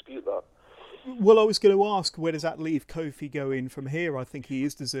could dispute that. Well, I was going to ask, where does that leave Kofi going from here? I think he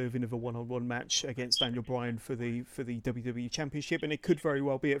is deserving of a one-on-one match against Daniel Bryan for the WWE Championship, and it could very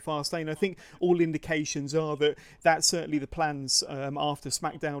well be at Fastlane. I think all indications are that that's certainly the plans after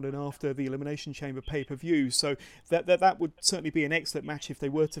SmackDown and after the Elimination Chamber pay-per-view. So that would certainly be an excellent match if they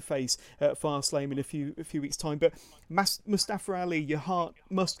were to face at Fastlane in a few weeks' time. But Mustafa Ali, your heart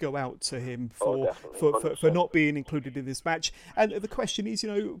must go out to him for not being included in this match. And the question is,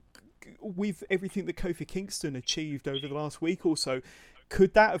 with everything that Kofi Kingston achieved over the last week or so,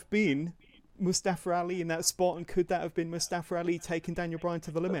 could that have been Mustafa Ali in that spot, and could that have been Mustafa Ali taking Daniel Bryan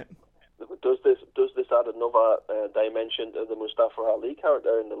to the limit? Does this add another dimension to the Mustafa Ali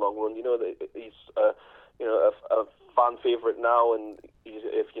character in the long run? He's a fan favourite now, and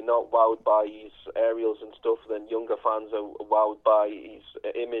if you're not wowed by his aerials and stuff, then younger fans are wowed by his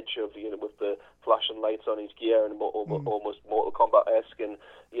image of with the flashing lights on his gear and almost Mortal Kombat-esque, and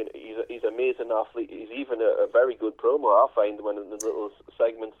he's an amazing athlete. He's even a very good promo, I find, when the little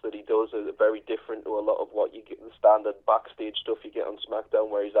segments that he does are very different to a lot of what you get, the standard backstage stuff you get on SmackDown,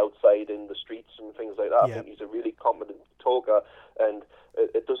 where he's outside in the streets and things like that. I think he's a really competent talker, and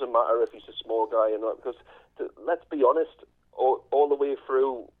it doesn't matter if he's a small guy or not, because let's be honest, all the way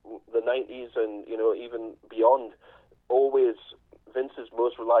through the 90s and even beyond, always Vince's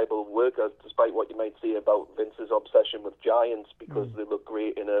most reliable worker, despite what you might say about Vince's obsession with giants because they look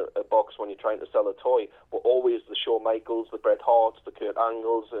great in a box when you're trying to sell a toy, were always the Shawn Michaels, the Bret Harts, the Kurt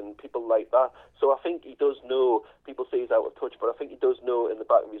Angles, and people like that. So I think he does know, people say he's out of touch, but I think he does know in the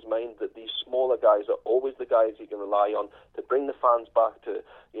back of his mind that these smaller guys are always the guys he can rely on to bring the fans back, to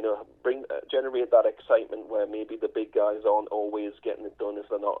generate that excitement where maybe the big guys aren't always getting it done if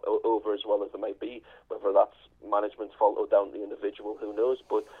they're not over as well as they might be, whether that's management's fault or down to the individual, who knows.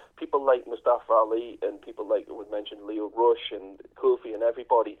 But people like Mustafa Ali and people like we mentioned Leo Rush and Kofi and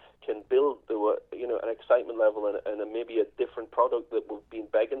everybody can build to an excitement level and maybe a different product that we've been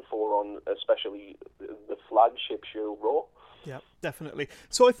begging for on especially the flagship show Raw. Yeah, definitely.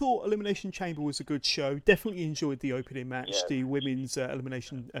 So I thought Elimination Chamber was a good show. Definitely enjoyed the opening match, the women's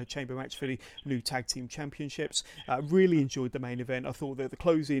Elimination Chamber match for the new Tag Team Championships. Really enjoyed the main event. I thought that the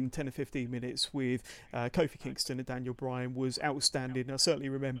closing 10 or 15 minutes with Kofi Kingston and Daniel Bryan was outstanding. I certainly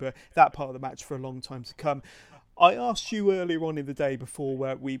remember that part of the match for a long time to come. I asked you earlier on in the day before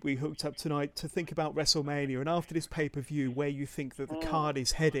we hooked up tonight to think about WrestleMania, and after this pay-per-view, where you think that the card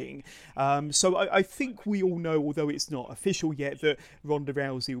is heading. So I think we all know, although it's not official yet, that Ronda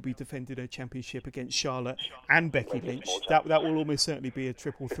Rousey will be defending her championship against Charlotte and Becky Lynch. That will almost certainly be a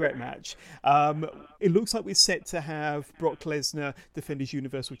triple threat match. It looks like we're set to have Brock Lesnar defend his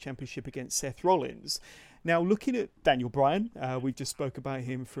Universal Championship against Seth Rollins. Now, looking at Daniel Bryan, we just spoke about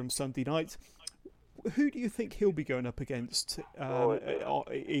him from Sunday night. Who do you think he'll be going up against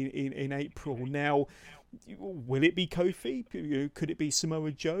in April? Now, will it be Kofi? Could it be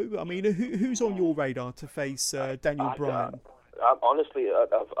Samoa Joe? I mean, who's on your radar to face Daniel Bryan? Honestly,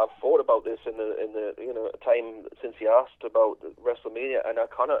 I've thought about this in the time since you asked about WrestleMania, and I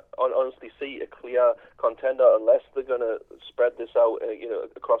cannot honestly see a clear contender unless they're going to spread this out,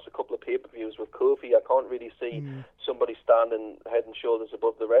 across a couple of pay-per-views with Kofi. I can't really see somebody standing head and shoulders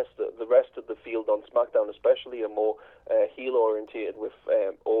above the rest. The rest of the field on SmackDown, especially, are more heel orientated with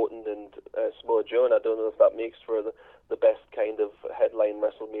Orton and Samoa Joe. And I don't know if that makes for the best kind of headline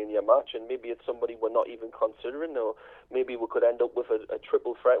WrestleMania match, and maybe it's somebody we're not even considering, or maybe we could end up with a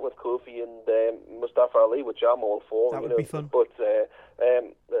triple threat with Kofi and Mustafa Ali, which I'm all for. That would be fun. But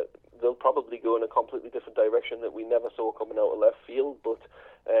they'll probably go in a completely different direction that we never saw coming out of left field. But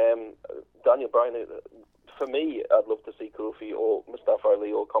Daniel Bryan, for me, I'd love to see Kofi or Mustafa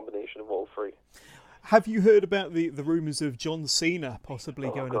Ali, or a combination of all three. Have you heard about the rumours of John Cena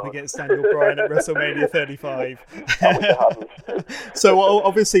possibly going up against Daniel Bryan at WrestleMania 35? So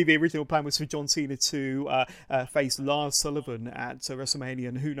obviously the original plan was for John Cena to face Lars Sullivan at WrestleMania,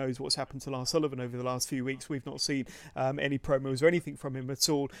 and who knows what's happened to Lars Sullivan over the last few weeks. We've not seen any promos or anything from him at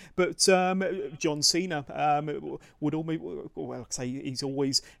all. But John Cena would almost, say he's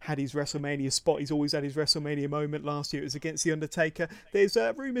always had his WrestleMania spot. He's always had his WrestleMania moment. Last year it was against The Undertaker. There's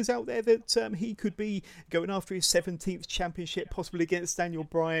rumours out there that he could be going after his 17th championship, possibly against Daniel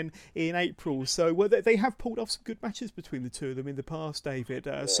Bryan in April. So they have pulled off some good matches between the two of them in the past, David.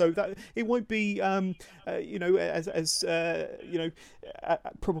 So that it won't be,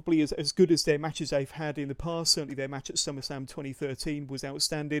 probably as good as their matches they've had in the past. Certainly their match at SummerSlam 2013 was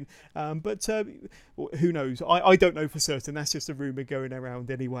outstanding. But who knows? I don't know for certain. That's just a rumour going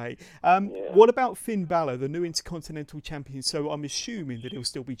around anyway. What about Finn Balor, the new Intercontinental Champion? So I'm assuming that he'll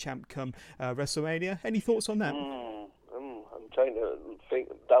still be champ come WrestleMania. Any thoughts on that? I'm trying to think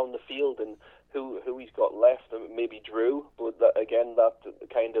down the field and who he's got left. Maybe Drew, but that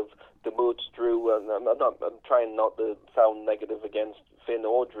kind of demotes Drew. And I'm trying not to sound negative against Finn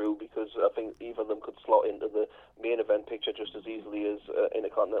or Drew, because I think either of them could slot into the main event picture just as easily as in a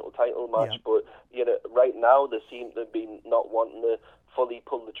Continental title match. But right now they seem to be not wanting to fully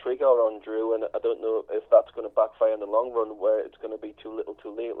pull the trigger on Drew, and I don't know if that's going to backfire in the long run, where it's going to be too little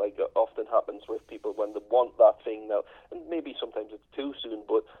too late, like often happens with people when they want that thing now. And maybe sometimes it's too soon,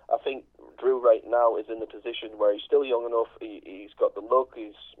 but I think Drew right now is in a position where he's still young enough. He's got the look.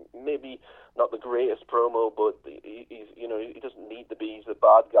 He's maybe not the greatest promo, but he doesn't need to be. He's the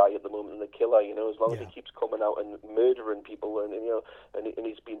bad guy at the moment and the killer. As long as he keeps coming out and murdering people, and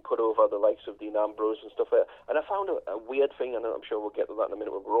he's been put over the likes of Dean Ambrose and stuff like that. And I found a weird thing, and I'm sure we'll get to that in a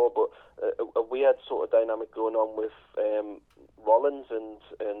minute with Raw, but a weird sort of dynamic going on with Rollins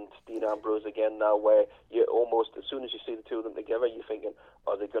and Dean Ambrose again now, where you almost, as soon as you see the two of them together, you're thinking,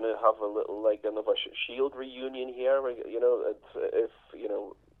 are they going to have a little, like, another Shield reunion here?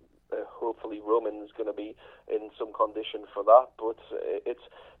 Hopefully Roman is going to be in some condition for that, but it's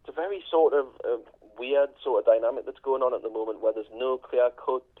a very sort of weird sort of dynamic that's going on at the moment, where there's no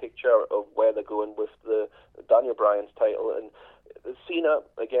clear-cut picture of where they're going with the Daniel Bryan's title. And Cena,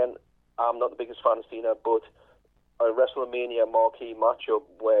 again, I'm not the biggest fan of Cena, but a WrestleMania marquee matchup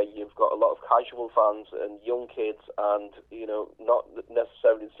where you've got a lot of casual fans and young kids, and not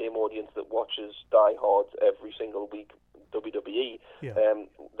necessarily the same audience that watches Die Hard every single week WWE.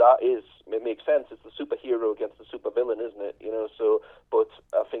 It makes sense. It's the superhero against the supervillain, isn't it? But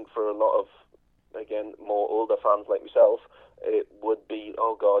I think for a lot of, again, more older fans like myself, it would be,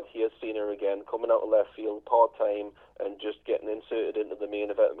 oh God, here's Cena again, coming out of left field, part-time, and just getting inserted into the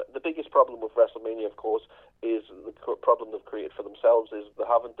main event. The biggest problem with WrestleMania, of course, is the problem they've created for themselves, is they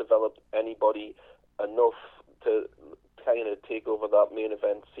haven't developed anybody enough to kind of take over that main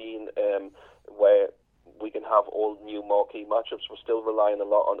event scene, where we can have all new marquee matchups. We're still relying a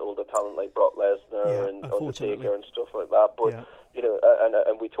lot on older talent like Brock Lesnar and Undertaker and stuff like that. But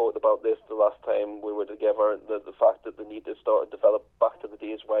and we talked about this the last time we were together. The fact that they need to start to develop back to the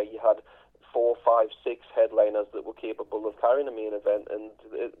days where you had 4, 5, 6 headliners that were capable of carrying a main event, and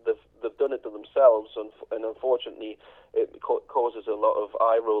they've done it to themselves. And unfortunately, it causes a lot of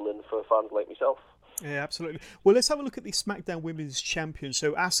eye rolling for fans like myself. Yeah, absolutely. Well, let's have a look at the SmackDown Women's Champion.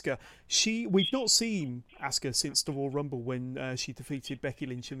 So Asuka, we've not seen Asuka since the Royal Rumble when she defeated Becky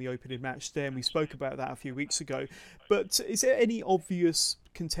Lynch in the opening match there, and we spoke about that a few weeks ago. But is there any obvious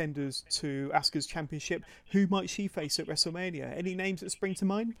contenders to Asuka's championship? Who might she face at WrestleMania? Any names that spring to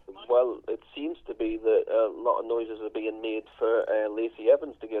mind? Well, it seems to be that a lot of noises are being made for Lacey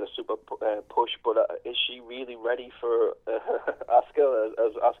Evans to get a super push, but is she really ready for Asuka,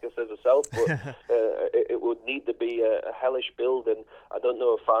 as Asuka says herself? But it would need to be a hellish build, and I don't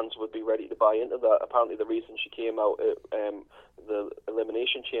know if fans would be ready to buy into that. Apparently the reason she came out at the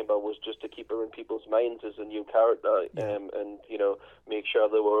Elimination Chamber was just to keep her in people's minds as a new character, and make sure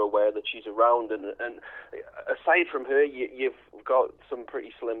they were aware that she's around. And aside from her, you've got some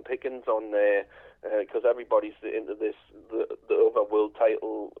pretty slim pickings on there, because everybody's into this the other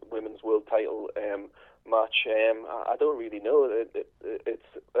women's world title match. I don't really know. It's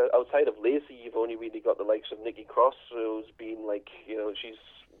outside of Lacey, you've only really got the likes of Nikki Cross, who's been like, she's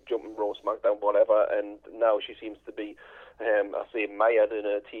jumping Raw, SmackDown, whatever, and now she seems to be mired in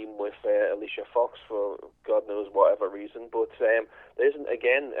a team with Alicia Fox for God knows whatever reason. But there isn't,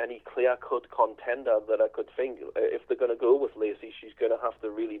 again, any clear-cut contender that I could think. If they're going to go with Lacey, she's going to have to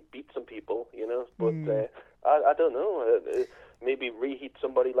really beat some people, But I don't know. Maybe reheat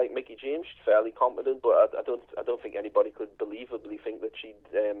somebody like Mickie James. She's fairly competent, but I don't think anybody could believably think that she'd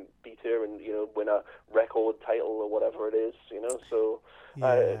beat her and win a record title or whatever it is. So.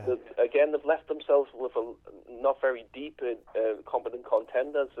 Again, they've left themselves with not very deep competent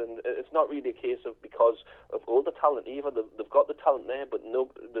contenders, and it's not really a case of because of all the talent either. They've got the talent there, but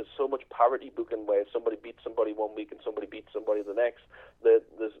there's so much parity booking where if somebody beats somebody one week and somebody beats somebody the next,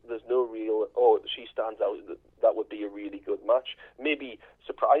 there's no real, she stands out, that would be a really good match. Maybe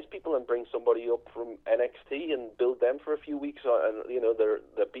surprise people and bring somebody up from NXT and build them for a few weeks, and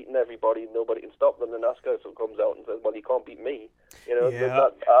they're beating everybody, nobody can stop them, and Asuka comes out and says, well, you can't beat me.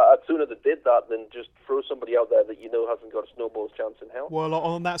 I'd sooner they did that than just throw somebody out there that hasn't got a snowball's chance in hell. Well,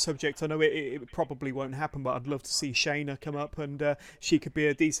 on that subject, I know it probably won't happen, but I'd love to see Shayna come up, and she could be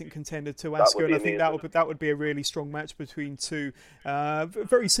a decent contender to Asuka, and I think that would be a really strong match between two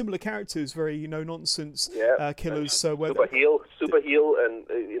very similar characters, very nonsense killers. So super heel,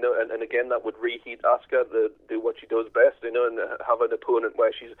 and again that would reheat Asuka to do what she does best, and have an opponent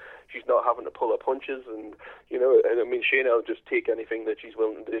where she's not having to pull her punches, and I mean Shayna will just take anything that she's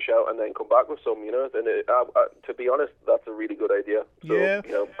willing to dish out and then come back with some, and to be honest, that's a really good idea.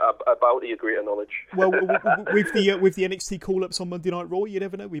 So, I bow to your greater knowledge. Well, with the NXT call-ups on Monday Night Raw, you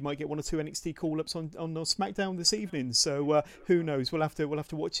never know. We might get one or two NXT call-ups on SmackDown this evening. So who knows? We'll have to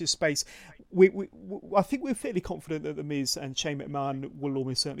watch this space. I think we're fairly confident that The Miz and Shane McMahon will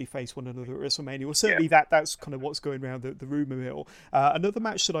almost certainly face one another at WrestleMania. Well, certainly that's kind of what's going around the rumour mill. Another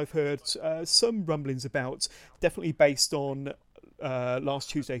match that I've heard some rumblings about, definitely based on last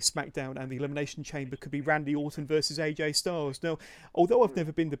Tuesday's SmackDown and the Elimination Chamber, could be Randy Orton versus AJ Styles. Now, although I've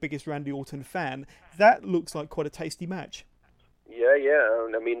never been the biggest Randy Orton fan, that looks like quite a tasty match. Yeah.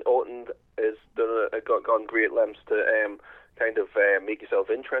 I mean, Orton has gone great lengths to kind of make yourself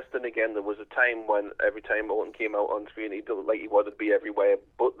interesting again. There was a time when every time Orton came out on screen, he looked like he wanted to be everywhere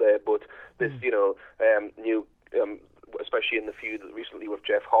but there. But this, new. Especially in the feud recently with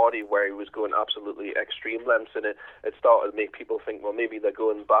Jeff Hardy, where he was going absolutely extreme lengths, and it started to make people think, well, maybe they're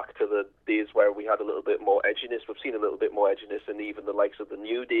going back to the days where we had a little bit more edginess. We've seen a little bit more edginess in even the likes of the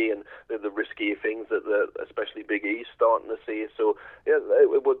New Day and the risky things that especially Big E's starting to say. So yeah,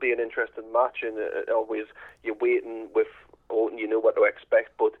 it would be an interesting match, and always you're waiting with Orton, you know what to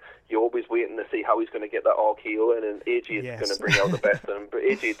expect, but you're always waiting to see how he's going to get that RKO in, and AJ is going to bring out the best in him. But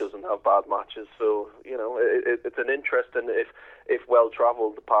AJ doesn't have bad matches, so it's an interesting, if well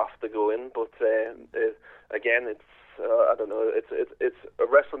travelled path to go in. But again, it's I don't know, it's a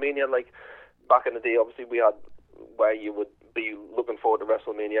WrestleMania like back in the day. Obviously, we had where you would be looking forward to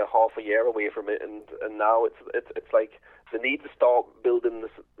WrestleMania half a year away from it, and now it's like they need to start building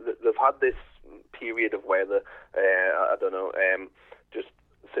this. They've had this period of where just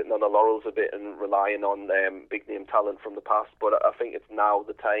sitting on the laurels a bit and relying on big name talent from the past, but I think it's now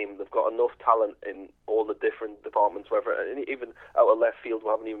the time. They've got enough talent in all the different departments, whether even out of left field. We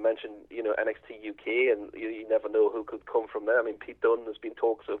haven't even mentioned NXT UK, and you never know who could come from there. I mean, Pete Dunne, there's been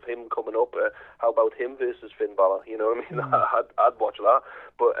talks of him coming up. How about him versus Finn Balor? I'd watch that.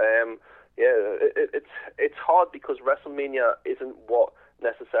 But it's hard because WrestleMania isn't what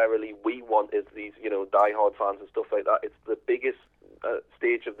necessarily we want as these, diehard fans and stuff like that. It's the biggest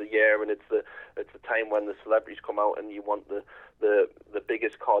stage of the year, and it's the time when the celebrities come out, and you want the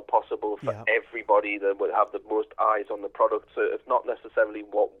biggest card possible for everybody that would have the most eyes on the product. So it's not necessarily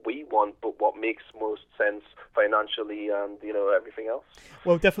what we want, but what makes most sense financially and everything else.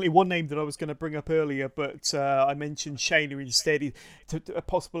 Well, definitely one name that I was going to bring up earlier, but I mentioned Shayna instead. A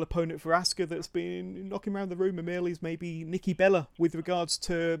possible opponent for Asuka that's been knocking around the rumour mill is maybe Nikki Bella, with regards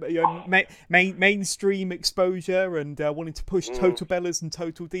to mainstream exposure and wanting to push Total Bellas and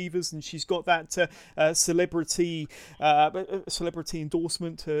Total Divas, and she's got that celebrity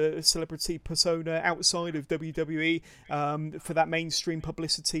endorsement, celebrity persona outside of WWE for that mainstream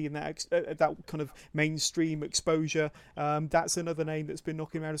publicity and that kind of mainstream exposure. That's another name that's been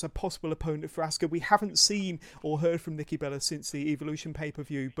knocking around as a possible opponent for Asuka. We haven't seen or heard from Nikki Bella since the Evolution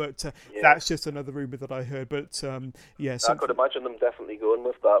pay-per-view, but that's just another rumour that I heard. But I could imagine them definitely going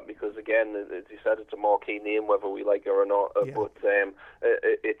with that, because again, as you said, it's a marquee name whether we like it or not, but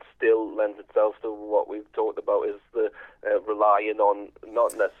it still lends itself to what we've talked about, is the relying on,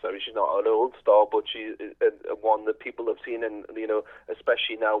 not necessarily, she's not an old star, but she's one that people have seen, and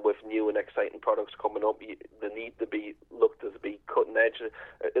especially now with new and exciting products coming up, they need to be looked to be cutting edge,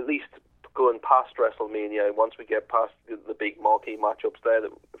 at least going past WrestleMania. Once we get past the big marquee matchups there,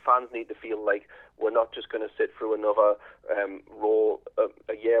 fans need to feel like we're not just going to sit through another Raw,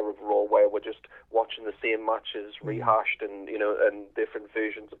 a year of Raw where we're just watching the same matches rehashed and and different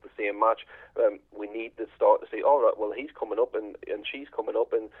versions of the same match. We need to start to say, all right, well, he's coming up and she's coming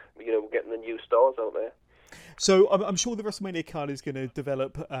up, and getting the new stars out there. So I'm sure the WrestleMania card is going to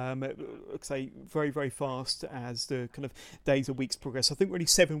develop, say, very, very fast as the kind of days and weeks progress. I think we're only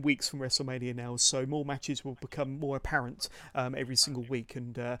 7 weeks from WrestleMania now, so more matches will become more apparent every single week.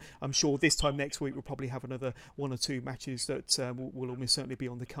 And I'm sure this time next week we'll probably have another 1 or 2 matches that will almost certainly be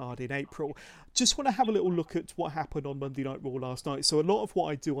on the card in April. Just want to have a little look at what happened on Monday Night Raw last night. So a lot of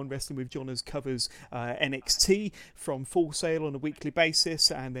what I do on Wrestling with Johners covers NXT from Full Sail on a weekly basis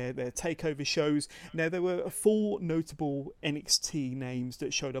and their takeover shows. Now, there were 4 notable NXT names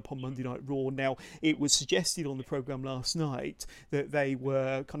that showed up on Monday Night Raw. Now, it was suggested on the programme last night that they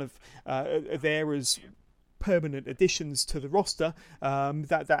were kind of there as permanent additions to the roster.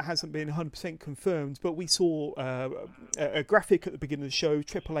 That hasn't been 100% confirmed, but we saw a graphic at the beginning of the show,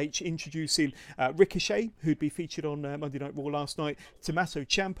 Triple H introducing Ricochet, who'd be featured on Monday Night Raw last night, Tommaso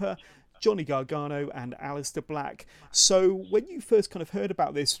Ciampa, Johnny Gargano and Aleister Black. So when you first kind of heard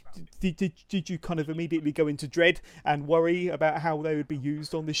about this, did you kind of immediately go into dread and worry about how they would be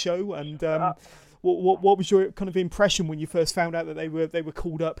used on the show? And what was your kind of impression when you first found out that they were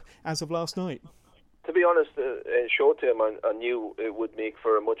called up as of last night? To be honest, in short term, I knew it would make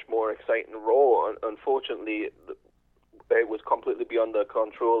for a much more exciting Raw. Unfortunately, it was completely beyond their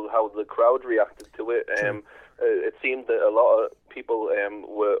control how the crowd reacted to it. It seemed that a lot of people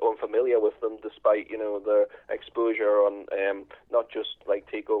were unfamiliar with them, despite their exposure on not just like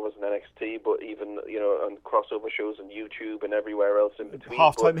takeovers in NXT, but even on crossover shows on YouTube and everywhere else in between.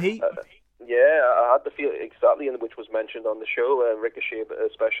 Halftime Heat. Yeah, I had the feel exactly, which was mentioned on the show, Ricochet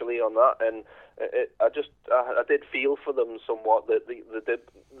especially on that, and I did feel for them somewhat. That the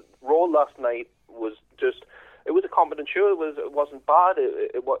Raw last night was just. It was a competent show. It wasn't bad.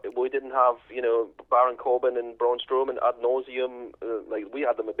 We didn't have Baron Corbin and Braun Strowman ad nauseum. Like we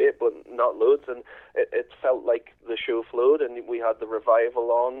had them a bit, but not loads. And it felt like the show flowed. And we had the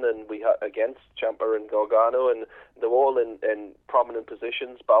Revival on, and we had against Ciampa and Gargano, and they were all in prominent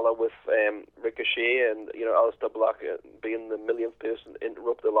positions. Balor with Ricochet, and Aleister Black being the millionth person to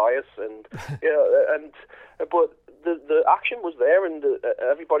interrupt Elias, and but. The action was there, and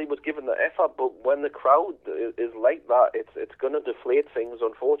everybody was given the effort. But when the crowd is like that, it's going to deflate things,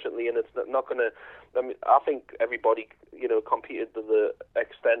 unfortunately, and it's not going to. I mean, I think everybody competed to the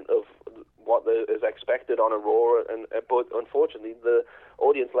extent of what is expected on a Raw, but unfortunately, the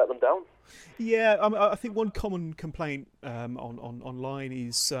audience let them down. Yeah, I think one common complaint online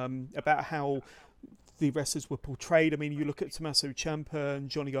is about how the wrestlers were portrayed. I mean, you look at Tommaso Ciampa and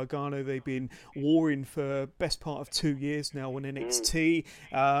Johnny Gargano, they've been warring for best part of 2 years now on NXT.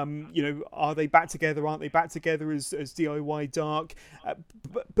 Are they back together? Aren't they back together as DIY Dark?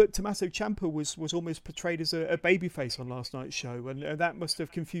 But Tommaso Ciampa was almost portrayed as a babyface on last night's show, and that must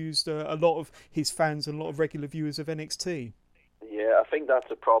have confused a lot of his fans and a lot of regular viewers of NXT. Yeah, think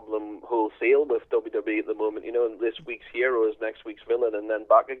that's a problem wholesale with WWE at the moment. You know, this week's hero is next week's villain, and then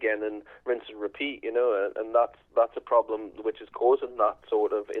back again and rinse and repeat. You know, and that's a problem which is causing that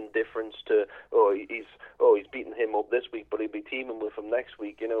sort of indifference to he's beating him up this week, but he'll be teaming with him next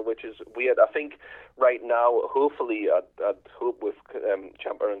week. You know, which is weird. I think right now, hopefully, I'd hope with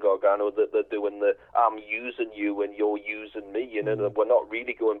Ciampa and Gargano that they're doing the I'm using you and you're using me. You know, that we're not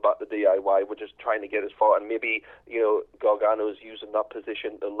really going back to DIY. We're just trying to get as far, and maybe Gargano's using that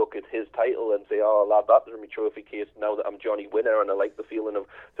position to look at his title and say, oh, I'll add that to my trophy case now that I'm Johnny Winner, and I like the feeling of.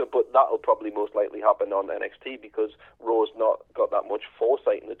 So, but that'll probably most likely happen on NXT because Raw's not got that much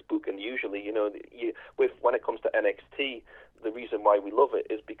foresight in its booking. Usually, when it comes to NXT, the reason why we love it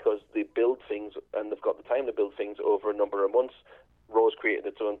is because they build things and they've got the time to build things over a number of months. Raw's created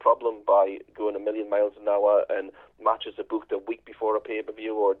its own problem by going a million miles an hour, and matches are booked a week before a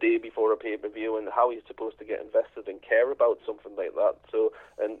pay-per-view or a day before a pay-per-view, and how are you supposed to get invested and care about something like that? So,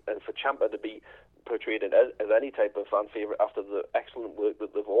 and for Ciampa to be portrayed as any type of fan favourite after the excellent work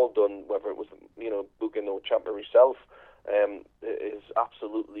that they've all done, whether it was booking or Ciampa himself, is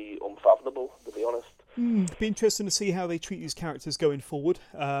absolutely unfathomable, to be honest. It'd be interesting to see how they treat these characters going forward,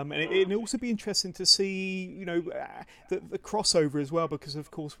 and it'd also be interesting to see, the crossover as well, because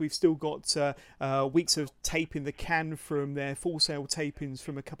of course we've still got weeks of tape in the can from their Full Sail tapings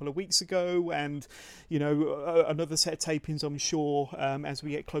from a couple of weeks ago, and another set of tapings, I'm sure, as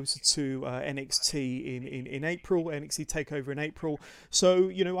we get closer to NXT in April, NXT Takeover in April. So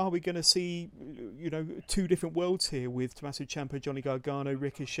are we going to see two different worlds here with Tommaso Ciampa, Johnny Gargano,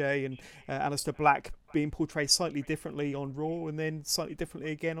 Ricochet, and Aleister Black being portrayed slightly differently on Raw and then slightly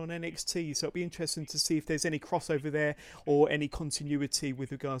differently again on NXT. So it'll be interesting to see if there's any crossover there or any continuity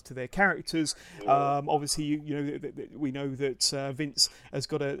with regards to their characters. Obviously, we know that Vince has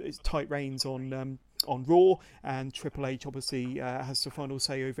got tight reins on Raw, and Triple H obviously has the final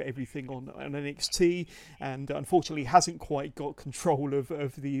say over everything on NXT, and unfortunately hasn't quite got control of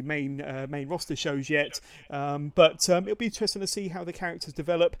the main roster shows yet. But it'll be interesting to see how the characters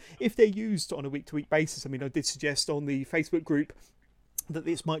develop if they're used on a week-to-week basis. I mean, I did suggest on the Facebook group that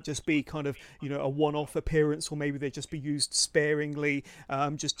this might just be kind of a one-off appearance, or maybe they just be used sparingly,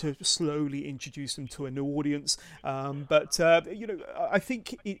 just to slowly introduce them to a new audience. But I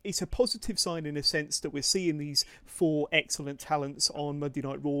think it's a positive sign in a sense that we're seeing these four excellent talents on Monday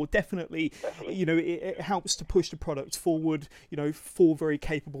Night Raw. Definitely. It helps to push the product forward. Four very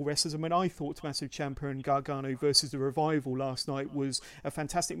capable wrestlers. I mean, I thought Tommaso Ciampa and Gargano versus the Revival last night was a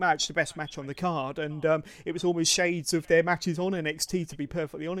fantastic match, the best match on the card, and it was almost shades of their matches on NXT, to be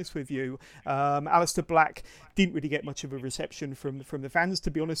perfectly honest with you. Aleister Black didn't really get much of a reception from the fans,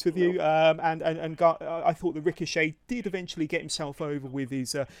 to be honest with you. And I thought the Ricochet did eventually get himself over with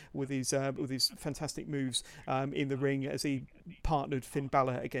his fantastic moves in the ring as he partnered Finn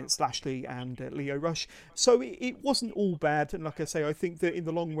Balor against Lashley and Lio Rush. So it wasn't all bad, and like I say, I think that in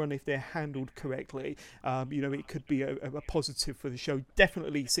the long run, if they're handled correctly, it could be a positive for the show.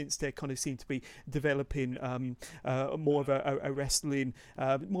 Definitely, since they kind of seem to be developing more of a wrestling,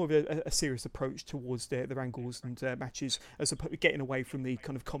 more of a serious approach towards their angles and matches, as opposed to getting away from the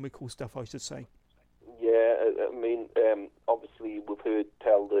kind of comical stuff, I should say. Yeah, I mean, obviously we've heard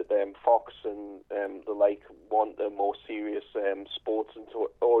tell that Fox and the like want a more serious sports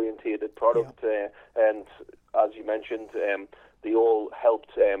orientated product, and as you mentioned, they all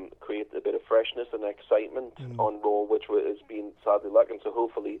helped create a bit of freshness and excitement on Raw, which has been sadly lacking. So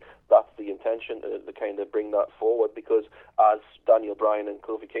hopefully that's the intention, to kind of bring that forward, because as Daniel Bryan and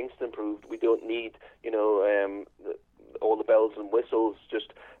Kofi Kingston proved, we don't need all the bells and whistles.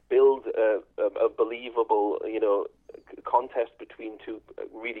 Just build a believable contest between two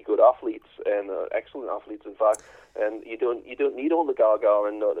really good athletes, and excellent athletes, in fact. And you don't need all the gaga,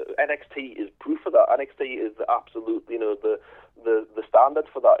 and NXT is proof of that. NXT is the absolute, the standard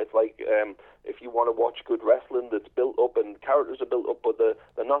for that. It's like if you want to watch good wrestling that's built up and characters are built up, but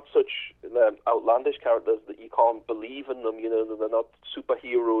they're not such outlandish characters that you can't believe in them. They're not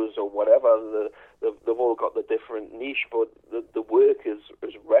superheroes or whatever. They've all got the different niche, but the work is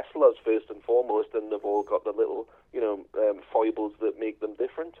wrestlers first and foremost, and they've all got the little foibles that make them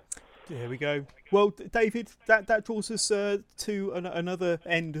different. There we go. Well, David, that draws us to another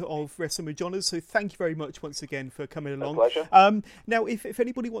end of Wrestling with Johners. So thank you very much once again for coming along. My pleasure. Now, if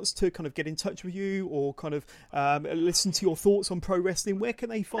anybody wants to kind of get in touch with you or kind of listen to your thoughts on pro wrestling, where can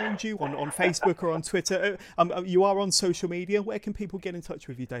they find you? On Facebook or on Twitter? You are on social media. Where can people get in touch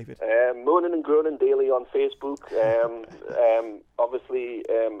with you, David? Moaning and groaning daily on Facebook. Obviously,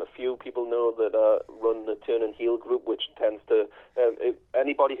 a few people know that I run the Turn and Heel group, which tends to...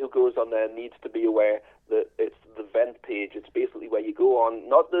 anybody who goes on there needs to be aware that it's the vent page. It's basically where you go on,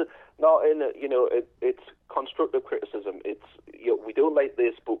 it's constructive criticism. It's, we don't like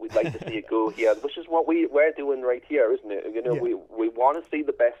this, but we'd like to see it go here, which is what we're doing right here, isn't it? We want to see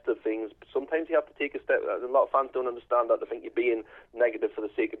the best of things. Sometimes you have to take a step. A lot of fans don't understand that. They think you're being negative for the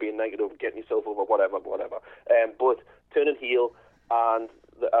sake of being negative, getting yourself over, whatever. But turning heel and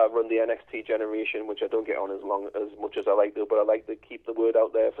run the NXT generation, which I don't get on as much as I like to, but I like to keep the word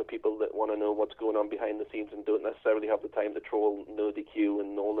out there for people that want to know what's going on behind the scenes and don't necessarily have the time to troll No DQ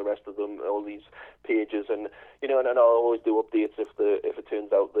and all the rest of them, all these pages, and and I'll always do updates if it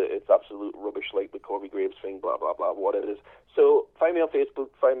turns out that it's absolute rubbish, like the Corey Graves thing, blah blah blah, whatever it is. So find me on Facebook,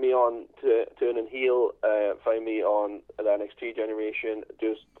 find me on Turning Heel, find me on the NXT generation.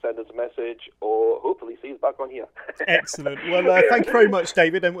 Just send us a message, or hopefully see us back on here. Excellent. Well, thank you very much,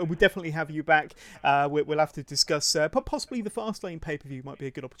 David, and we'll definitely have you back. We'll have to discuss possibly the Fastlane pay-per-view might be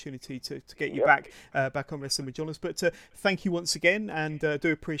a good opportunity to get you back on Wrestling with Johners. But thank you once again, and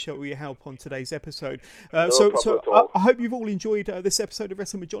do appreciate all your help on today's episode. So I hope you've all enjoyed this episode of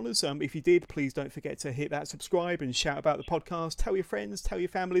Wrestling with Johners. If you did, please don't forget to hit that subscribe and shout about the podcast. Tell your friends, tell your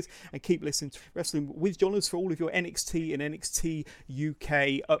families, and keep listening to Wrestling with Johners for all of your NXT and NXT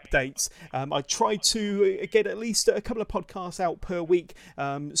UK updates. I try to get at least a couple of podcasts out per week,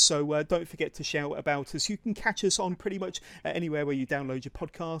 so don't forget to shout about us. You can catch us on pretty much anywhere where you download your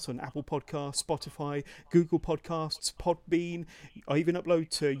podcasts, on Apple Podcasts, Spotify, Google Podcasts, Podbean. I even upload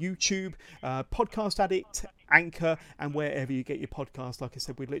to YouTube, Podcast Addict, Anchor, and wherever you get your podcast. Like I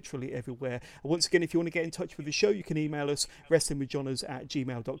said, we're literally everywhere. Once again, if you want to get in touch with the show, you can email us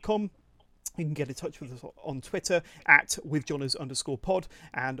wrestlingwithjohners@gmail.com. You can get in touch with us on Twitter @withjohners_pod,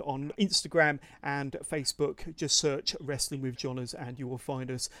 and on Instagram and Facebook, just search Wrestling with Johners and you will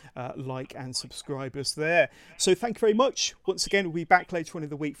find us. Like and subscribe us there. So thank you very much. Once again, we'll be back later on in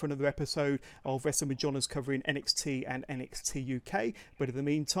the week for another episode of Wrestling with Johners covering NXT and NXT UK. But in the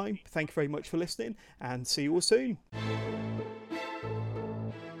meantime, thank you very much for listening, and see you all soon.